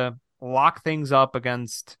to lock things up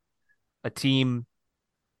against a team,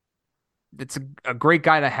 it's a great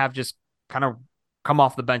guy to have just kind of come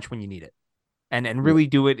off the bench when you need it and Yeah. really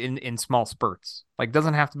do it in small spurts. Like,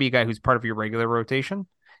 doesn't have to be a guy who's part of your regular rotation.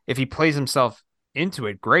 If he plays himself into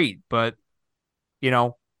it, great. But, you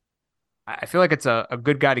know, I feel like it's a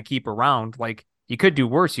good guy to keep around. Like, you could do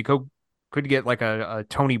worse. You could get like a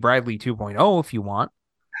Tony Bradley 2.0 if you want,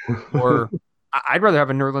 or I'd rather have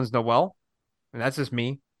a Nerlens Noel. And that's just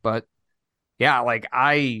me. But yeah, like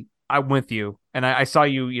I'm with you. And I saw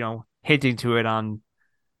you, hinting to it on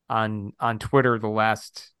Twitter the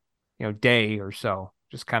last, day or so,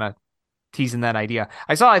 just kind of teasing that idea.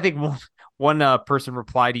 I saw, I think one person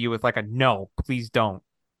reply to you with like a no, please don't.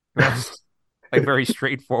 That was like very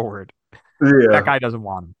straightforward. That Yeah. guy doesn't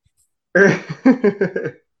want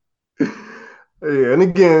him. Yeah, and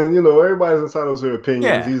again, everybody's entitled to their opinions.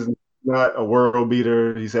 Yeah. He's not a world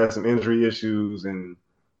beater. He's had some injury issues, and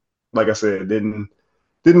like I said, didn't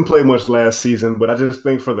play much last season. But I just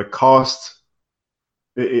think for the cost,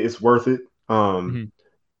 it's worth it. Mhm.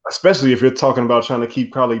 Especially if you're talking about trying to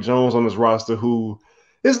keep Carlik Jones on this roster, who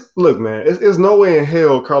is look, man, it's no way in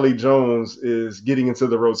hell Carlik Jones is getting into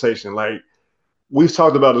the rotation. Like we've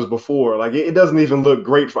talked about this before. Like it doesn't even look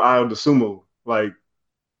great for Ayo Dosunmu. Like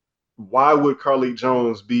why would Carlik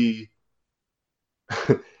Jones be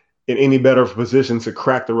in any better position to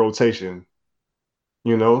crack the rotation?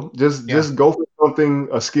 Just Yeah. just go for something,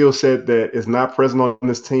 a skill set that is not present on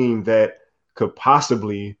this team that could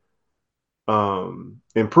possibly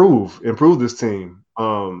improve this team.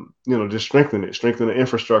 Just strengthen the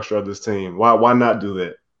infrastructure of this team. Why not do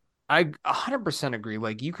that? I 100% agree.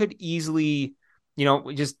 Like you could easily,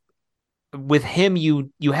 just with him,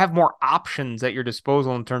 you have more options at your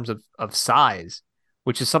disposal in terms of size,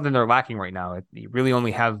 which is something they're lacking right now. You really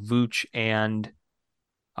only have Vooch and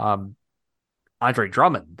um, Andre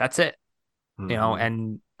Drummond. That's it. Mm-hmm.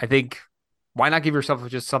 And I think why not give yourself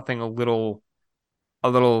just something a little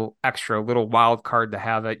extra, a little wild card to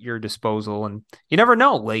have at your disposal. And you never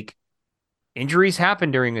know, like injuries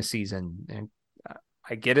happen during a season. And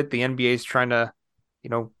I get it. The NBA is trying to, you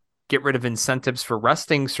know, get rid of incentives for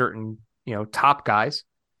resting certain, top guys.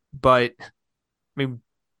 But I mean,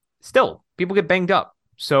 still, people get banged up.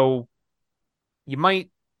 So you might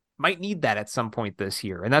need that at some point this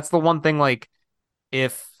year. And that's the one thing, like,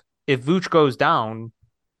 if Vooch goes down,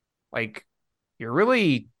 like you're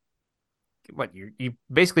really you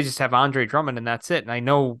basically just have Andre Drummond and that's it. And I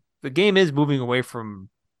know the game is moving away from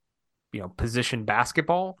position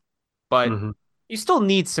basketball, but Mm-hmm. you still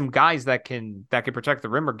need some guys that can protect the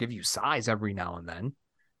rim or give you size every now and then.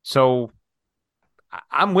 So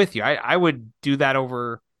I'm with you. I would do that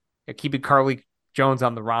over keeping Carlik Jones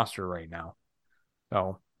on the roster right now.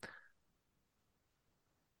 So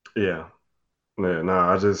Yeah. Yeah.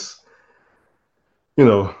 Nah, I just, you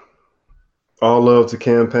know, all love to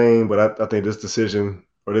Cam Payne, but I think this decision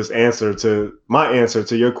or this answer to my answer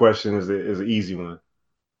to your question is an easy one.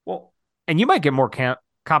 well, and you might get more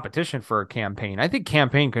competition for a campaign. I think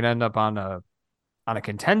campaign could end up on a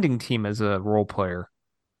contending team as a role player.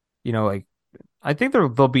 Like I think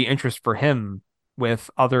there'll be interest for him with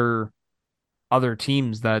other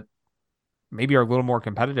teams that maybe are a little more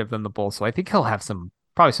competitive than the Bulls. So I think he'll have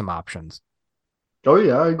probably some options. Oh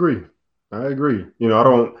yeah, I agree. I agree.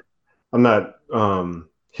 I'm not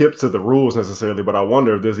hip to the rules necessarily, but I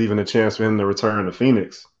wonder if there's even a chance for him to return to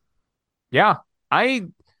Phoenix. Yeah. I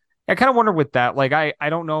I kind of wonder with that. Like I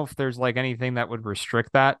don't know if there's like anything that would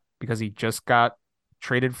restrict that because he just got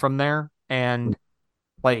traded from there. And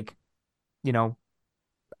like, you know,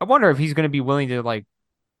 I wonder if he's going to be willing to like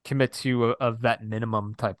commit to a vet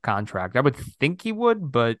minimum type contract. I would think he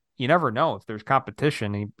would, but you never know. If there's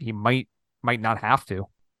competition, he might not have to.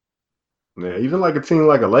 Yeah, even like a team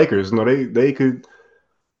like a Lakers, they could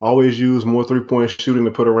always use more 3-point shooting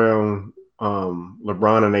to put around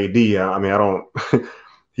LeBron and AD. I mean, I don't.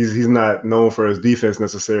 He's not known for his defense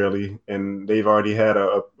necessarily, and they've already had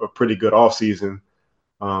a pretty good offseason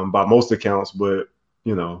by most accounts. But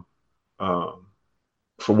you know, um,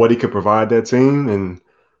 for what he could provide that team and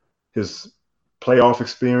his playoff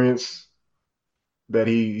experience that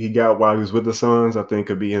he got while he was with the Suns, I think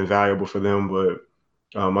could be invaluable for them. But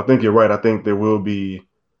I think you're right. I think there will be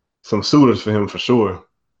some suitors for him for sure.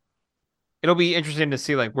 It'll be interesting to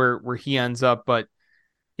see like where he ends up, but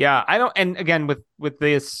yeah, I don't. And again, with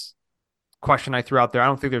this question I threw out there, I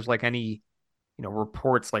don't think there's like any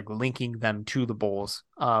reports like linking them to the Bulls.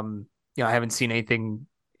 I haven't seen anything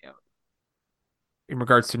in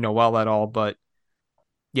regards to Noel at all, but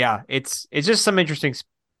yeah, it's just some interesting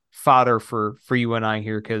fodder for you and I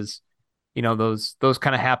here because those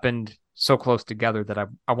kind of happened so close together that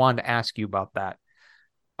I wanted to ask you about that.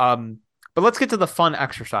 Um, but let's get to the fun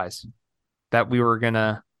exercise that we were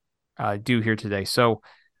gonna do here today. So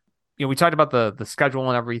we talked about the schedule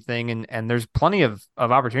and everything, and there's plenty of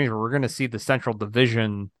opportunities where we're gonna see the Central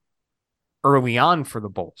Division early on for the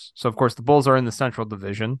Bulls. So of course the Bulls are in the Central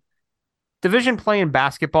Division. Division play in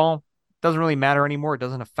basketball doesn't really matter anymore. It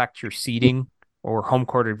doesn't affect your seeding or home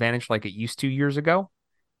court advantage like it used to years ago.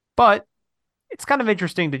 But it's kind of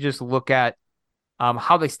interesting to just look at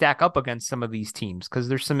how they stack up against some of these teams because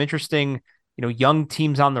there's some interesting, young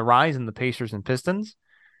teams on the rise in the Pacers and Pistons.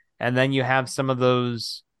 And then you have some of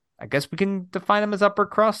those, I guess we can define them as upper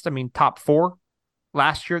crust. I mean, top four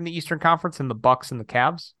last year in the Eastern Conference and the Bucks and the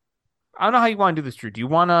Cavs. I don't know how you want to do this, Drew. Do you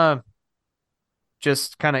want to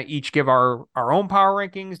just kind of each give our own power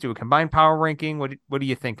rankings, do a combined power ranking? What are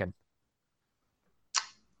you thinking?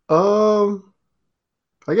 Um,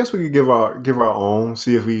 I guess we could give our own,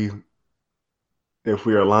 see if we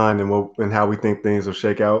are aligned and what and how we think things will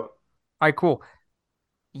shake out. All right, cool.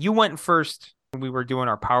 You went first when we were doing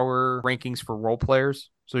our power rankings for role players.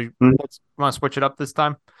 So Mm. let's want to switch it up this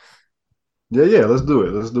time. Yeah, yeah, let's do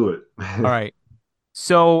it. Let's do it. All right.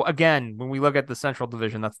 So again, when we look at the Central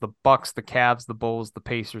Division, that's the Bucks, the Cavs, the Bulls, the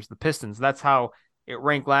Pacers, the Pistons. That's how it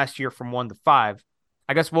ranked last year from 1 to 5.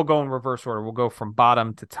 I guess we'll go in reverse order. We'll go from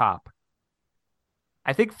bottom to top.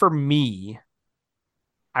 I think for me,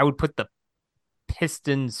 I would put the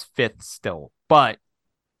Pistons fifth still, but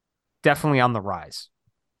definitely on the rise.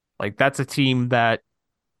 Like that's a team that,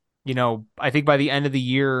 I think by the end of the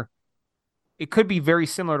year, it could be very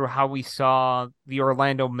similar to how we saw the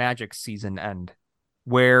Orlando Magic season end,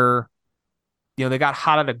 where, they got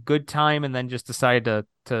hot at a good time and then just decided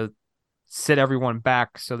to sit everyone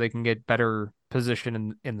back so they can get better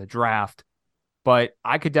position in the draft. But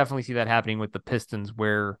I could definitely see that happening with the Pistons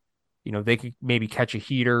where, they could maybe catch a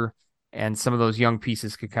heater and some of those young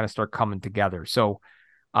pieces could kind of start coming together. So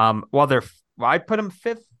I put them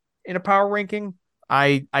fifth in a power ranking.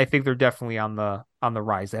 I think they're definitely on the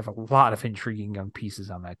rise. They have a lot of intriguing young pieces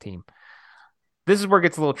on that team. This is where it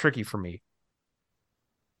gets a little tricky for me.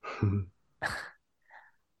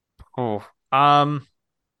 Oh,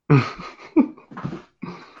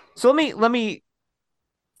 so let me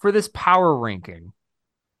for this power ranking,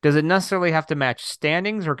 does it necessarily have to match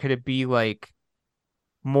standings or could it be like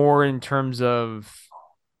more in terms of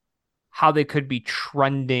how they could be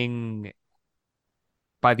trending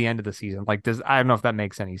by the end of the season? Like, I don't know if that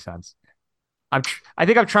makes any sense. I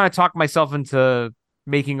think I'm trying to talk myself into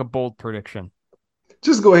making a bold prediction.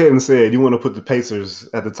 Just go ahead and say it. You want to put the Pacers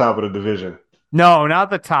at the top of the division. No, not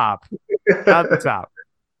the top. Not the top.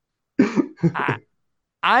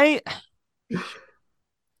 I,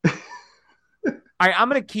 I, I'm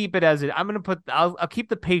gonna keep it as it. I'm gonna I'll keep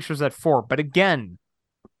the Pacers at 4. But again,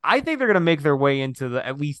 I think they're gonna make their way into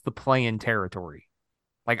at least the play-in territory.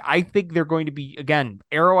 Like I think they're going to be again.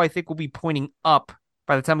 Arrow, I think will be pointing up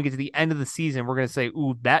by the time we get to the end of the season. We're gonna say,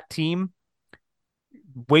 ooh, that team.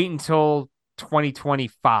 Wait until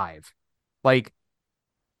 2025. Like,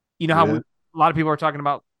 how Yeah, a lot of people are talking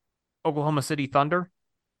about Oklahoma City Thunder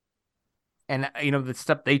and, the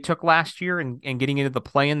step they took last year and getting into the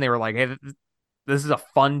play-in, they were like, hey, this is a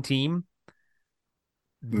fun team.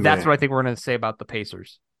 That's man. what I think we're going to say about the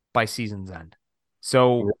Pacers by season's end.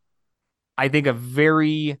 So I think a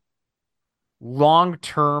very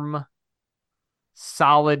long-term,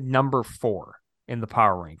 solid number 4 in the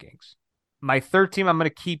power rankings. My third team, I'm going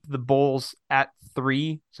to keep the Bulls at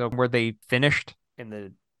 3. So where they finished in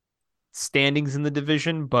the standings in the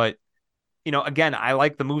division. But, again, I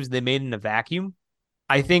like the moves they made in a vacuum.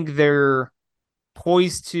 I think they're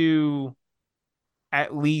poised to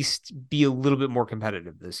at least be a little bit more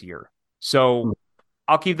competitive this year. So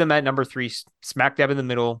I'll keep them at number 3, smack dab in the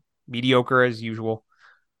middle, mediocre as usual.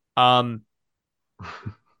 Um,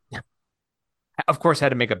 of course, had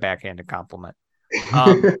to make a backhanded compliment.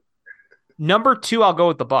 Um, number 2, I'll go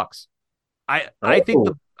with the Bucks. Oh, I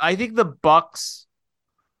think the Bucks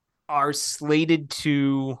are slated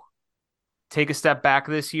to take a step back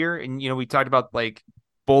this year. And, we talked about like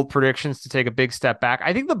bold predictions to take a big step back.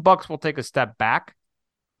 I think the Bucks will take a step back.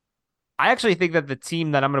 I actually think that the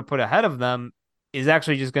team that I'm going to put ahead of them is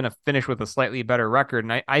actually just going to finish with a slightly better record.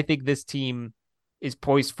 And I think this team is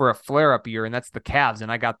poised for a flare up year, and that's the Cavs.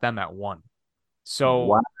 And I got them at 1. So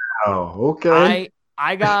wow. Okay. I,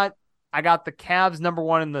 I got, I got the Cavs number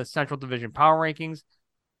 1 in the Central Division power rankings.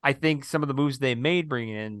 I think some of the moves they made,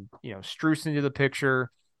 bringing in, Strus into the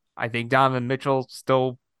picture. I think Donovan Mitchell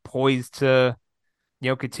still poised to,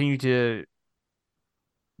 continue to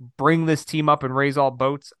bring this team up and raise all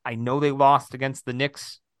boats. I know they lost against the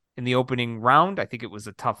Knicks in the opening round. I think it was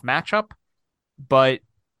a tough matchup, but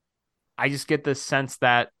I just get this sense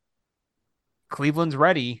that Cleveland's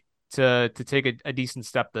ready to take a decent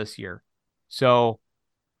step this year. So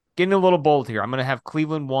getting a little bold here. I'm going to have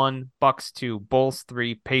Cleveland 1, Bucks 2, Bulls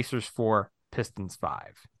 3, Pacers 4, Pistons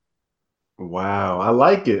 5. Wow. I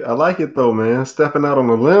like it. I like it though, man. Stepping out on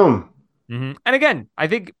a limb. And again, I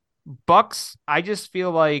think Bucks, I just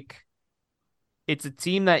feel like it's a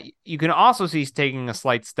team that you can also see is taking a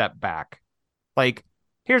slight step back. Like,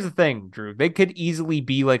 here's the thing, Drew. They could easily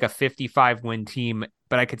be like a 55 win team,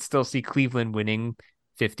 but I could still see Cleveland winning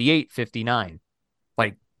 58, 59.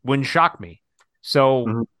 Like, wouldn't shock me. So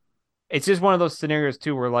Mhm. it's just one of those scenarios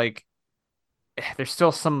too where like there's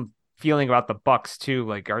still some feeling about the Bucks too.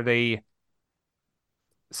 Like, are they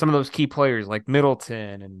some of those key players like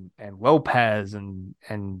Middleton and Lopez and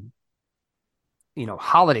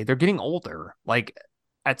Holiday, they're getting older. Like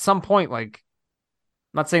at some point, like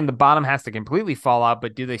I'm not saying the bottom has to completely fall out,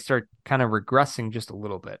 but do they start kind of regressing just a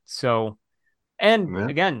little bit? So, and Yeah,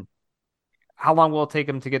 again, how long will it take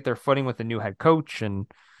them to get their footing with a new head coach and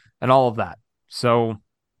all of that? So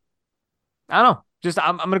I don't know. Just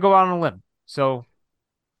I'm gonna go out on a limb. So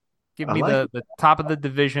give I me like the top of the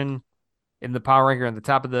division in the power ranker and the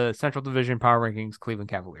top of the Central Division power rankings, Cleveland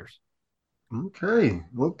Cavaliers. Okay.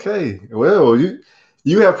 Okay. Well,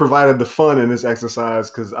 you have provided the fun in this exercise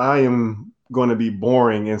because I am going to be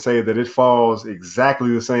boring and say that it falls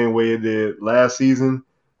exactly the same way it did last season.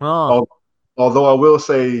 Oh, Al- Although I will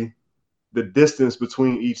say the distance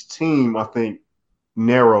between each team, I think,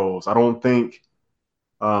 narrows. I don't think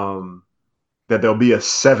um, that there'll be a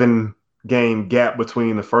 7 game gap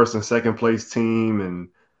between the first and second place team and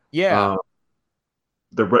Yeah. uh,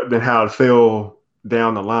 then how it fell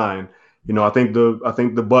down the line. I think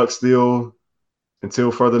the Bucks still,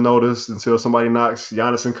 until further notice, until somebody knocks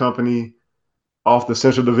Giannis and company off the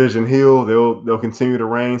Central Division hill, they'll continue to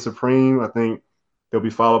reign supreme. I think they'll be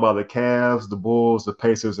followed by the Cavs, the Bulls, the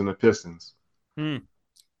Pacers, and the Pistons. Hmm.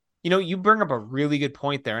 You bring up a really good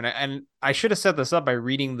point there, and I should have set this up by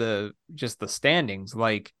reading the standings.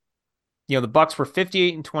 Like, the Bucks were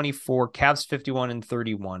 58 and 24, Cavs 51 and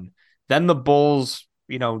 31. Then the Bulls,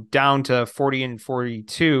 down to 40 and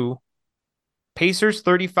 42, Pacers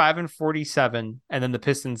 35 and 47, and then the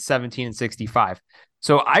Pistons 17 and 65.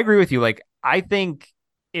 So I agree with you. Like, I think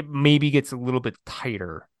it maybe gets a little bit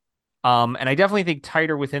tighter. And I definitely think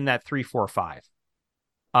tighter within that 3-4-5.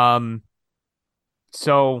 Um,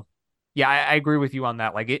 so yeah, I agree with you on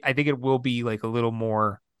that. Like, I think it will be like a little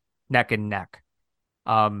more neck and neck.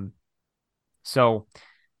 Um, so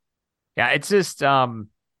yeah, it's just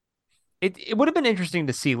it would have been interesting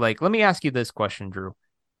to see. Like, let me ask you this question, Drew.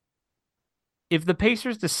 If the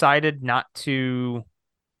Pacers decided not to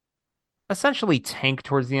essentially tank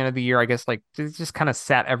towards the end of the year, I guess like it just kind of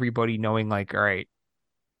sat everybody knowing like, all right,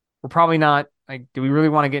 we're probably not like, do we really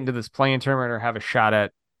want to get into this play-in tournament or have a shot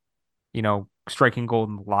at, striking gold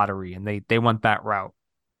in the lottery? And they went that route.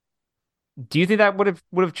 Do you think that would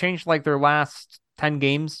have changed like their last 10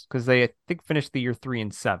 games? Because they I think finished the year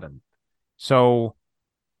 3-7. So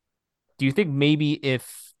do you think maybe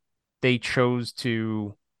if they chose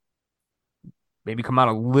to maybe come out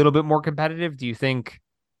a little bit more competitive, do you think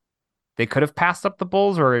they could have passed up the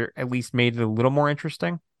Bulls or at least made it a little more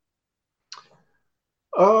interesting?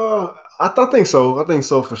 I think so. I think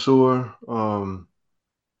so for sure.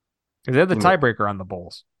 Because they're the You know, tiebreaker on the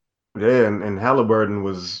Bulls. yeah, and Halliburton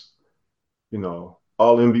was,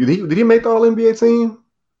 all NBA. Did he make the All NBA team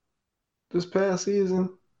this past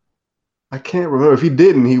season? I can't remember. If he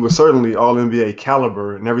didn't, he was certainly All NBA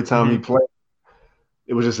caliber. And every time he Hmm. played,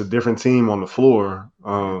 it was just a different team on the floor.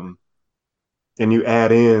 And you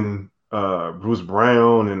add in Bruce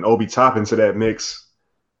Brown and Obi Toppin to that mix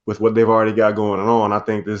with what they've already got going on. I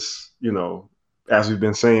think this, as we've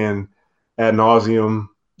been saying ad nauseum,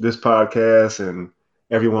 this podcast and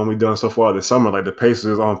everyone we've done so far this summer, like the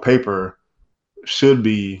Pacers on paper should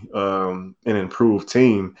be an improved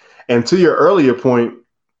team. And to your earlier point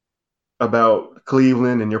about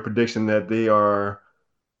Cleveland and your prediction that they are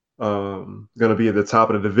going to be at the top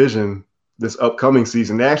of the division this upcoming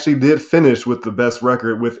season, they actually did finish with the best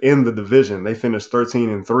record within the division. They finished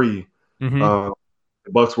 13-3. Hmm. Um,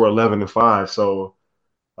 the Bucks were 11-5. So,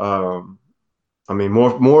 I mean,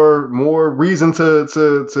 more reason to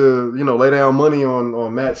lay down money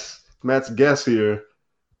on Matt's guess here.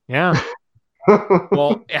 Yeah.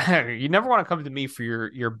 Well, you never want to come to me for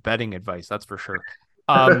your betting advice, that's for sure.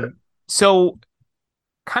 So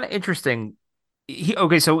kind of interesting.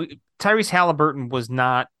 So Tyrese Halliburton was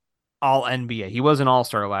not all NBA. He was an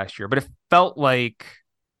all-star last year, but it felt like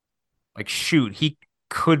shoot, he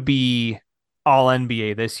could be all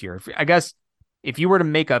NBA this year. I guess if you were to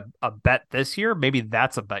make a bet this year, maybe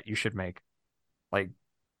that's a bet you should make. Like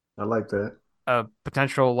I like that. a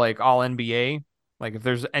potential like all NBA. Like if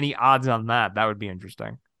there's any odds on that, that would be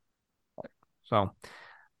interesting. So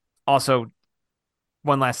also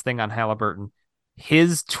one last thing on Halliburton.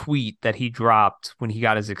 His tweet that he dropped when he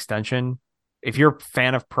got his extension, if you're a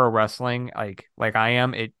fan of pro wrestling, like I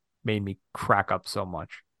am, it made me crack up so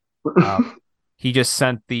much. Uh, he just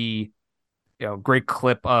sent the great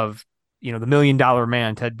clip of the $1 million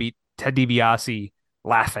man Ted DiBiase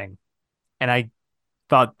laughing, and I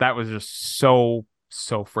thought that was just so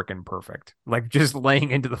freaking perfect. Like just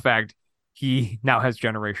laying into the fact he now has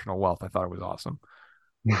generational wealth. I thought it was awesome.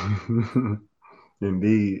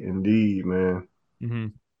 Indeed, man. Mm-hmm.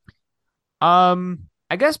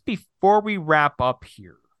 I guess before we wrap up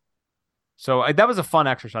here, so that was a fun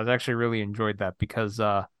exercise. I actually really enjoyed that because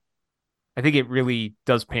I think it really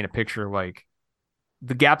does paint a picture like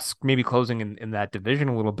the gaps maybe closing in that division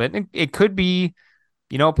a little bit. It could be,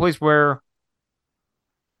 a place where,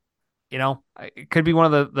 it could be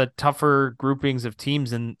one of the tougher groupings of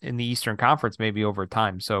teams in the Eastern Conference maybe over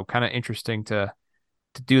time. So kind of interesting to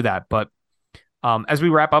do that. But as we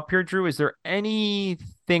wrap up here, Drew, is there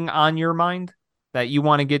anything on your mind that you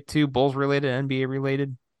want to get to, Bulls related, NBA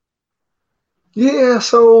related? Yeah,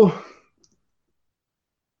 so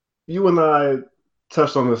you and I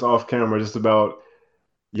touched on this off camera just about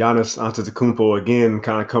Giannis Antetokounmpo again,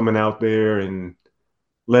 kind of coming out there and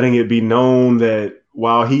letting it be known that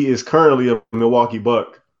while he is currently a Milwaukee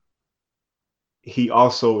Buck, he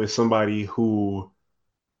also is somebody who,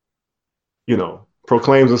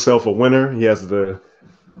 proclaims himself a winner. He has the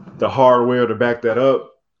hardware to back that up.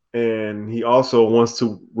 And he also wants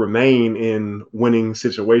to remain in winning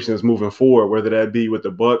situations moving forward, whether that be with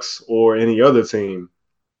the Bucks or any other team.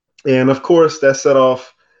 And of course, that set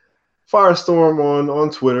off firestorm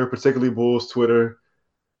on Twitter, particularly Bulls Twitter.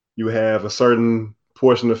 You have a certain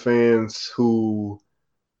portion of fans who,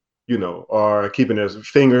 are keeping their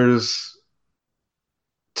fingers,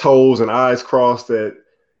 toes, and eyes crossed that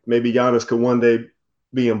maybe Giannis could one day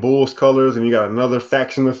be in Bulls colors, and you got another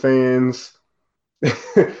faction of fans,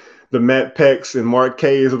 the Matt Pecks and Mark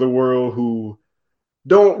K's of the world, who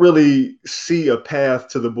don't really see a path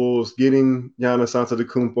to the Bulls getting Giannis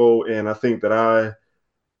Antetokounmpo, and I think that I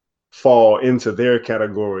fall into their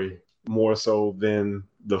category more so than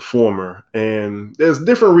the former. And there's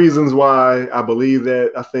different reasons why I believe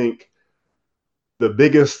that. I think the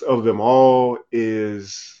biggest of them all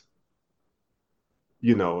is,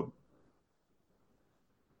 you know,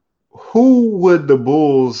 who would the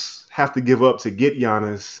Bulls have to give up to get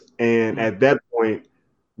Giannis? And Hmm. at that point,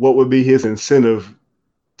 what would be his incentive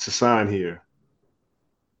to sign here?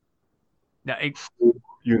 Now,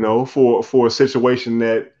 For a situation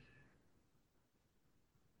that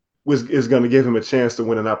is going to give him a chance to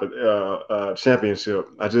win an championship.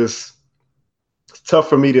 It's tough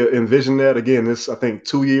for me to envision that. Again, this I think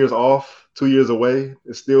 2 years off, 2 years away.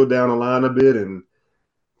 It's still down the line a bit, and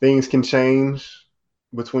things can change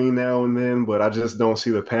between now and then. But I just don't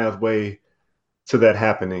see the pathway to that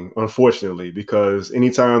happening, unfortunately, because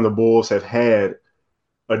anytime the Bulls have had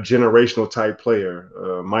a generational type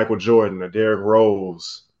player, Michael Jordan, a Derrick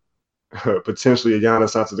Rose, potentially a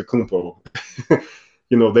Giannis Antetokounmpo,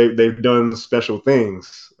 they've done special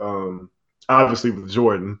things. Obviously, with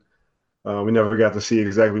Jordan, we never got to see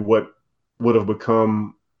exactly what would have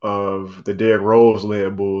become of the Derrick Rose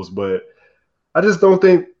led Bulls, but I just don't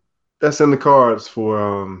think that's in the cards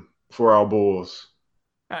for our Bulls.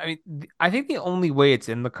 I mean, I think the only way it's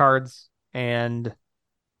in the cards, and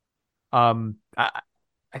I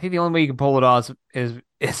think the only way you can pull it off is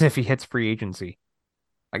if he hits free agency.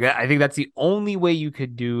 Like I think that's the only way you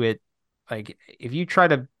could do it. Like if you try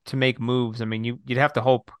to make moves, I mean, you'd have to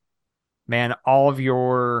hope, man, all of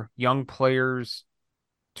your young players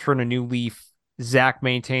turn a new leaf. Zach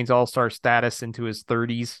maintains all-star status into his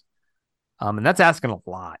 30s. And that's asking a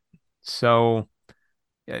lot. So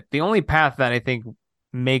the only path that I think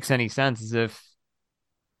makes any sense is if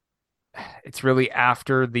it's really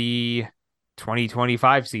after the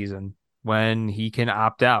 2025 season when he can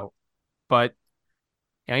opt out. But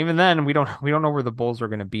even then, we don't know where the Bulls are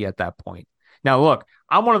going to be at that point. Now, look,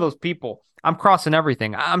 I'm one of those people. I'm crossing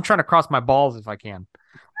everything. I'm trying to cross my balls if I can,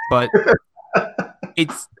 but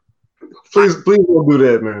it's I, Please don't do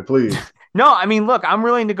that, man. Please. no. I mean, look, I'm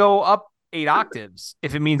willing to go up 8 octaves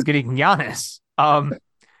if it means getting Giannis.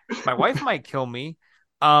 My wife might kill me,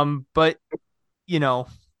 but you know,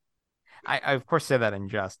 I of course say that in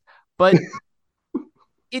jest, but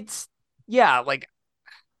it's yeah, like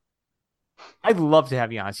I'd love to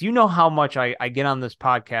have you honest. You know how much I get on this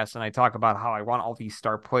podcast and I talk about how I want all these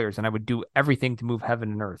star players and I would do everything to move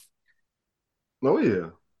heaven and earth. Oh yeah.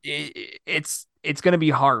 It's going to be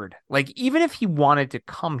hard. Like even if he wanted to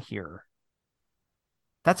come here,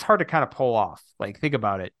 that's hard to kind of pull off. Like think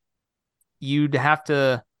about it. You'd have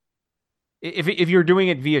to if you're doing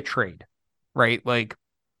it via trade, right? Like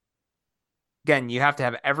again, you have to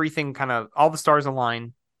have everything kind of all the stars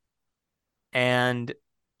align and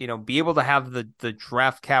be able to have the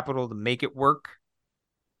draft capital to make it work,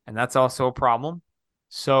 and that's also a problem.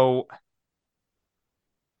 So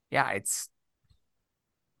yeah,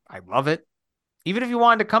 I love it. Even if you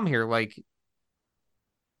wanted to come here, like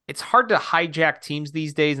it's hard to hijack teams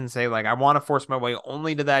these days and say like I want to force my way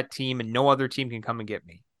only to that team and no other team can come and get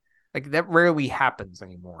me. Like that rarely happens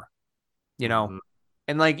anymore, you know. Mm-hmm.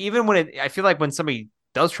 And like even when I feel like when somebody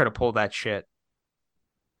does try to pull that shit,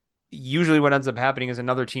 usually what ends up happening is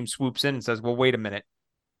another team swoops in and says, "Well, wait a minute.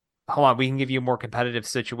 Hold on, we can give you a more competitive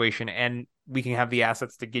situation and we can have the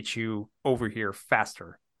assets to get you over here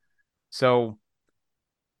faster." So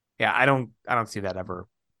yeah, I don't see that ever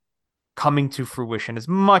coming to fruition as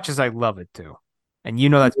much as I love it to. And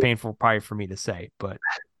that's painful probably for me to say, but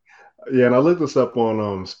Yeah, and I looked this up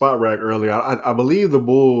on Spot Rack earlier. I believe the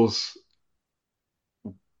Bulls.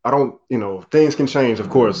 I don't, things can change, of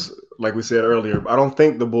course. Like we said earlier, I don't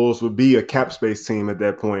think the Bulls would be a cap space team at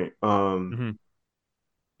that point. mhm.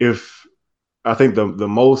 If I think the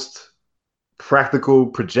most practical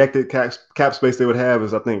projected cap space they would have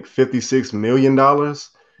is I think $56 million.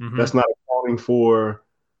 Mm-hmm. That's not accounting for,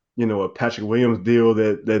 a Patrick Williams deal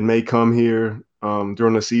that may come here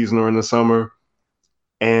during the season or in the summer.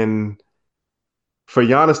 And for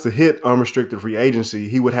Giannis to hit unrestricted free agency,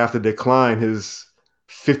 he would have to decline his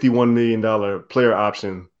 $51 million player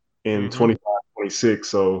option in Mm-hmm. 25-26.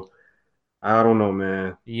 So I don't know,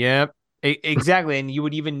 man. Yep. Exactly. And you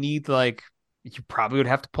would even need you probably would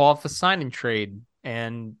have to pull off a sign and trade,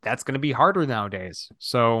 and that's going to be harder nowadays.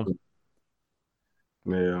 So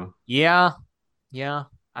Yeah. yeah, yeah.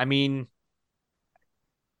 I mean,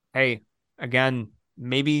 hey, again,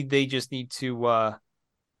 maybe they just need to I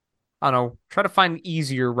don't know, try to find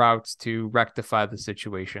easier routes to rectify the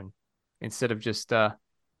situation instead of just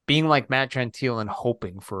being like Matt Gentile and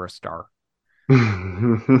hoping for a star. Maybe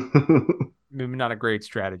not a great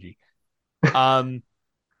strategy. Um,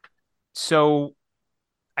 so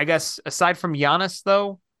I guess aside from Giannis,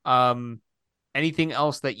 though, anything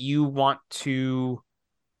else that you want to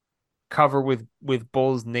cover with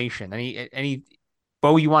Bulls Nation? Any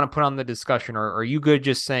Bo you want to put on the discussion, or are you good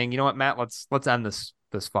just saying, you know what, Matt, let's end this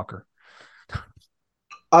fucker?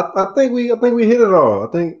 I think we hit it all.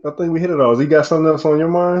 I think we hit it all. You got something else on your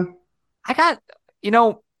mind? I got,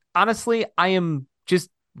 honestly, I am just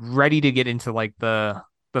ready to get into the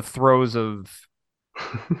throes of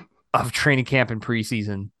training camp and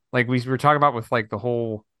preseason. Like we were talking about with the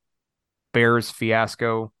whole Bears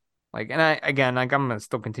fiasco. And I'm gonna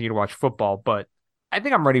still continue to watch football, but I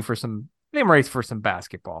think I'm ready for some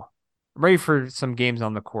basketball. I'm ready for some games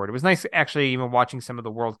on the court. It was nice actually even watching some of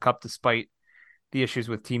the World Cup despite the issues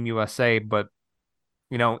with Team USA, but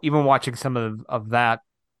even watching some of that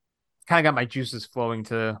kind of got my juices flowing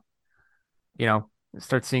to, you know,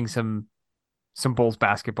 start seeing some Bulls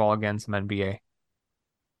basketball again, some NBA.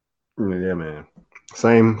 Yeah, man.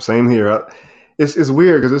 Same here. It's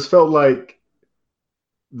weird because it's felt like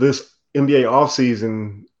this NBA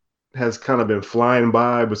offseason has kind of been flying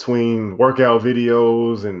by between workout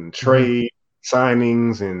videos and Mm-hmm. trade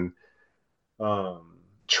signings and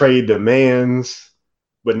trade demands.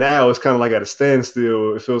 But now it's kind of like at a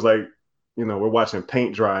standstill. It feels like, we're watching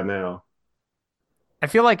paint dry now. I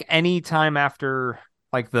feel like any time after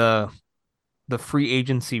the free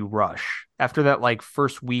agency rush, after that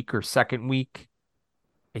first week or second week,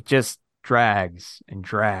 it just drags and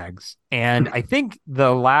drags. And I think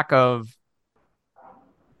the lack of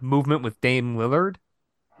movement with Dame Lillard,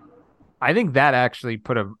 I think that actually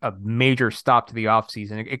put a major stop to the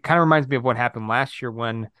offseason. It kind of reminds me of what happened last year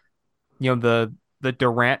when, the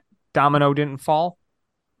Durant domino didn't fall.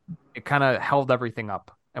 It kind of held everything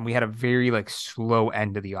up. And we had a very slow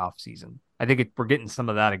end to the offseason. I think we're getting some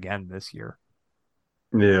of that again this year.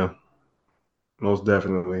 Yeah, most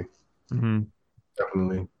definitely. Mm-hmm.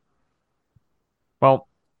 Definitely. Well,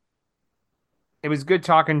 it was good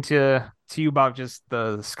talking to you about just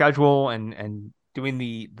the schedule and doing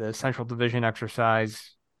the Central Division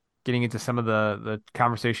exercise, getting into some of the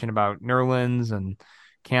conversation about Nerlens and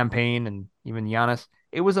Cam Payne and even Giannis.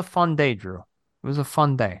 It was a fun day, Drew. It was a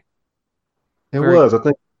fun day. It Very, was. I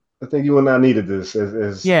think you and I needed this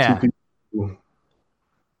as two yeah. people who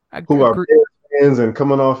I who are agree. Bears fans and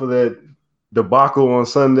coming off of that debacle on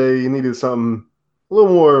Sunday. You needed something a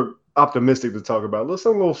little more optimistic to talk about.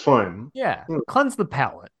 Something a little fun. Yeah, cleanse the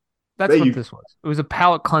palate. There That's what you this was. It was a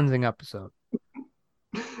palate cleansing episode.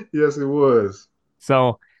 Yes, it was.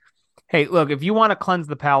 So, hey, look, if you want to cleanse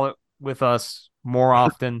the palate with us more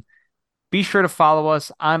often, be sure to follow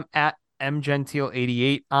us. I'm at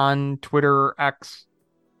mgentile88 on Twitter X.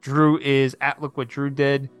 Drew is at Look What Drew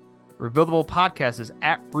Did. Rebuildable Podcast is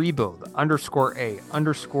at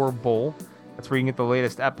rebuild_a_bull. That's where you can get the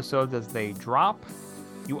latest episodes as they drop.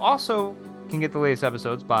 You also can get the latest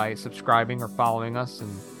episodes by subscribing or following us,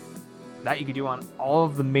 and that you can do on all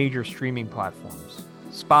of the major streaming platforms: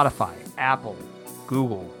 Spotify, Apple,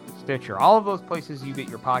 Google, Stitcher, all of those places you get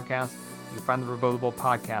your podcast. You can find the Rebuildable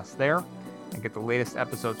Podcast there and get the latest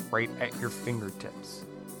episodes right at your fingertips.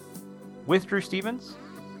 With Drew Stevens,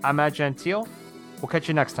 I'm Matt Gentile. We'll catch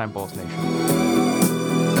you next time, Bulls Nation.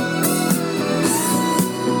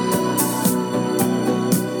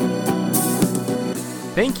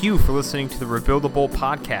 Thank you for listening to the Rebuildable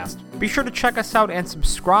Podcast. Be sure to check us out and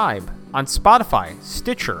subscribe on Spotify,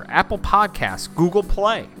 Stitcher, Apple Podcasts, Google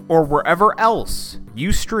Play, or wherever else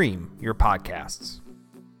you stream your podcasts.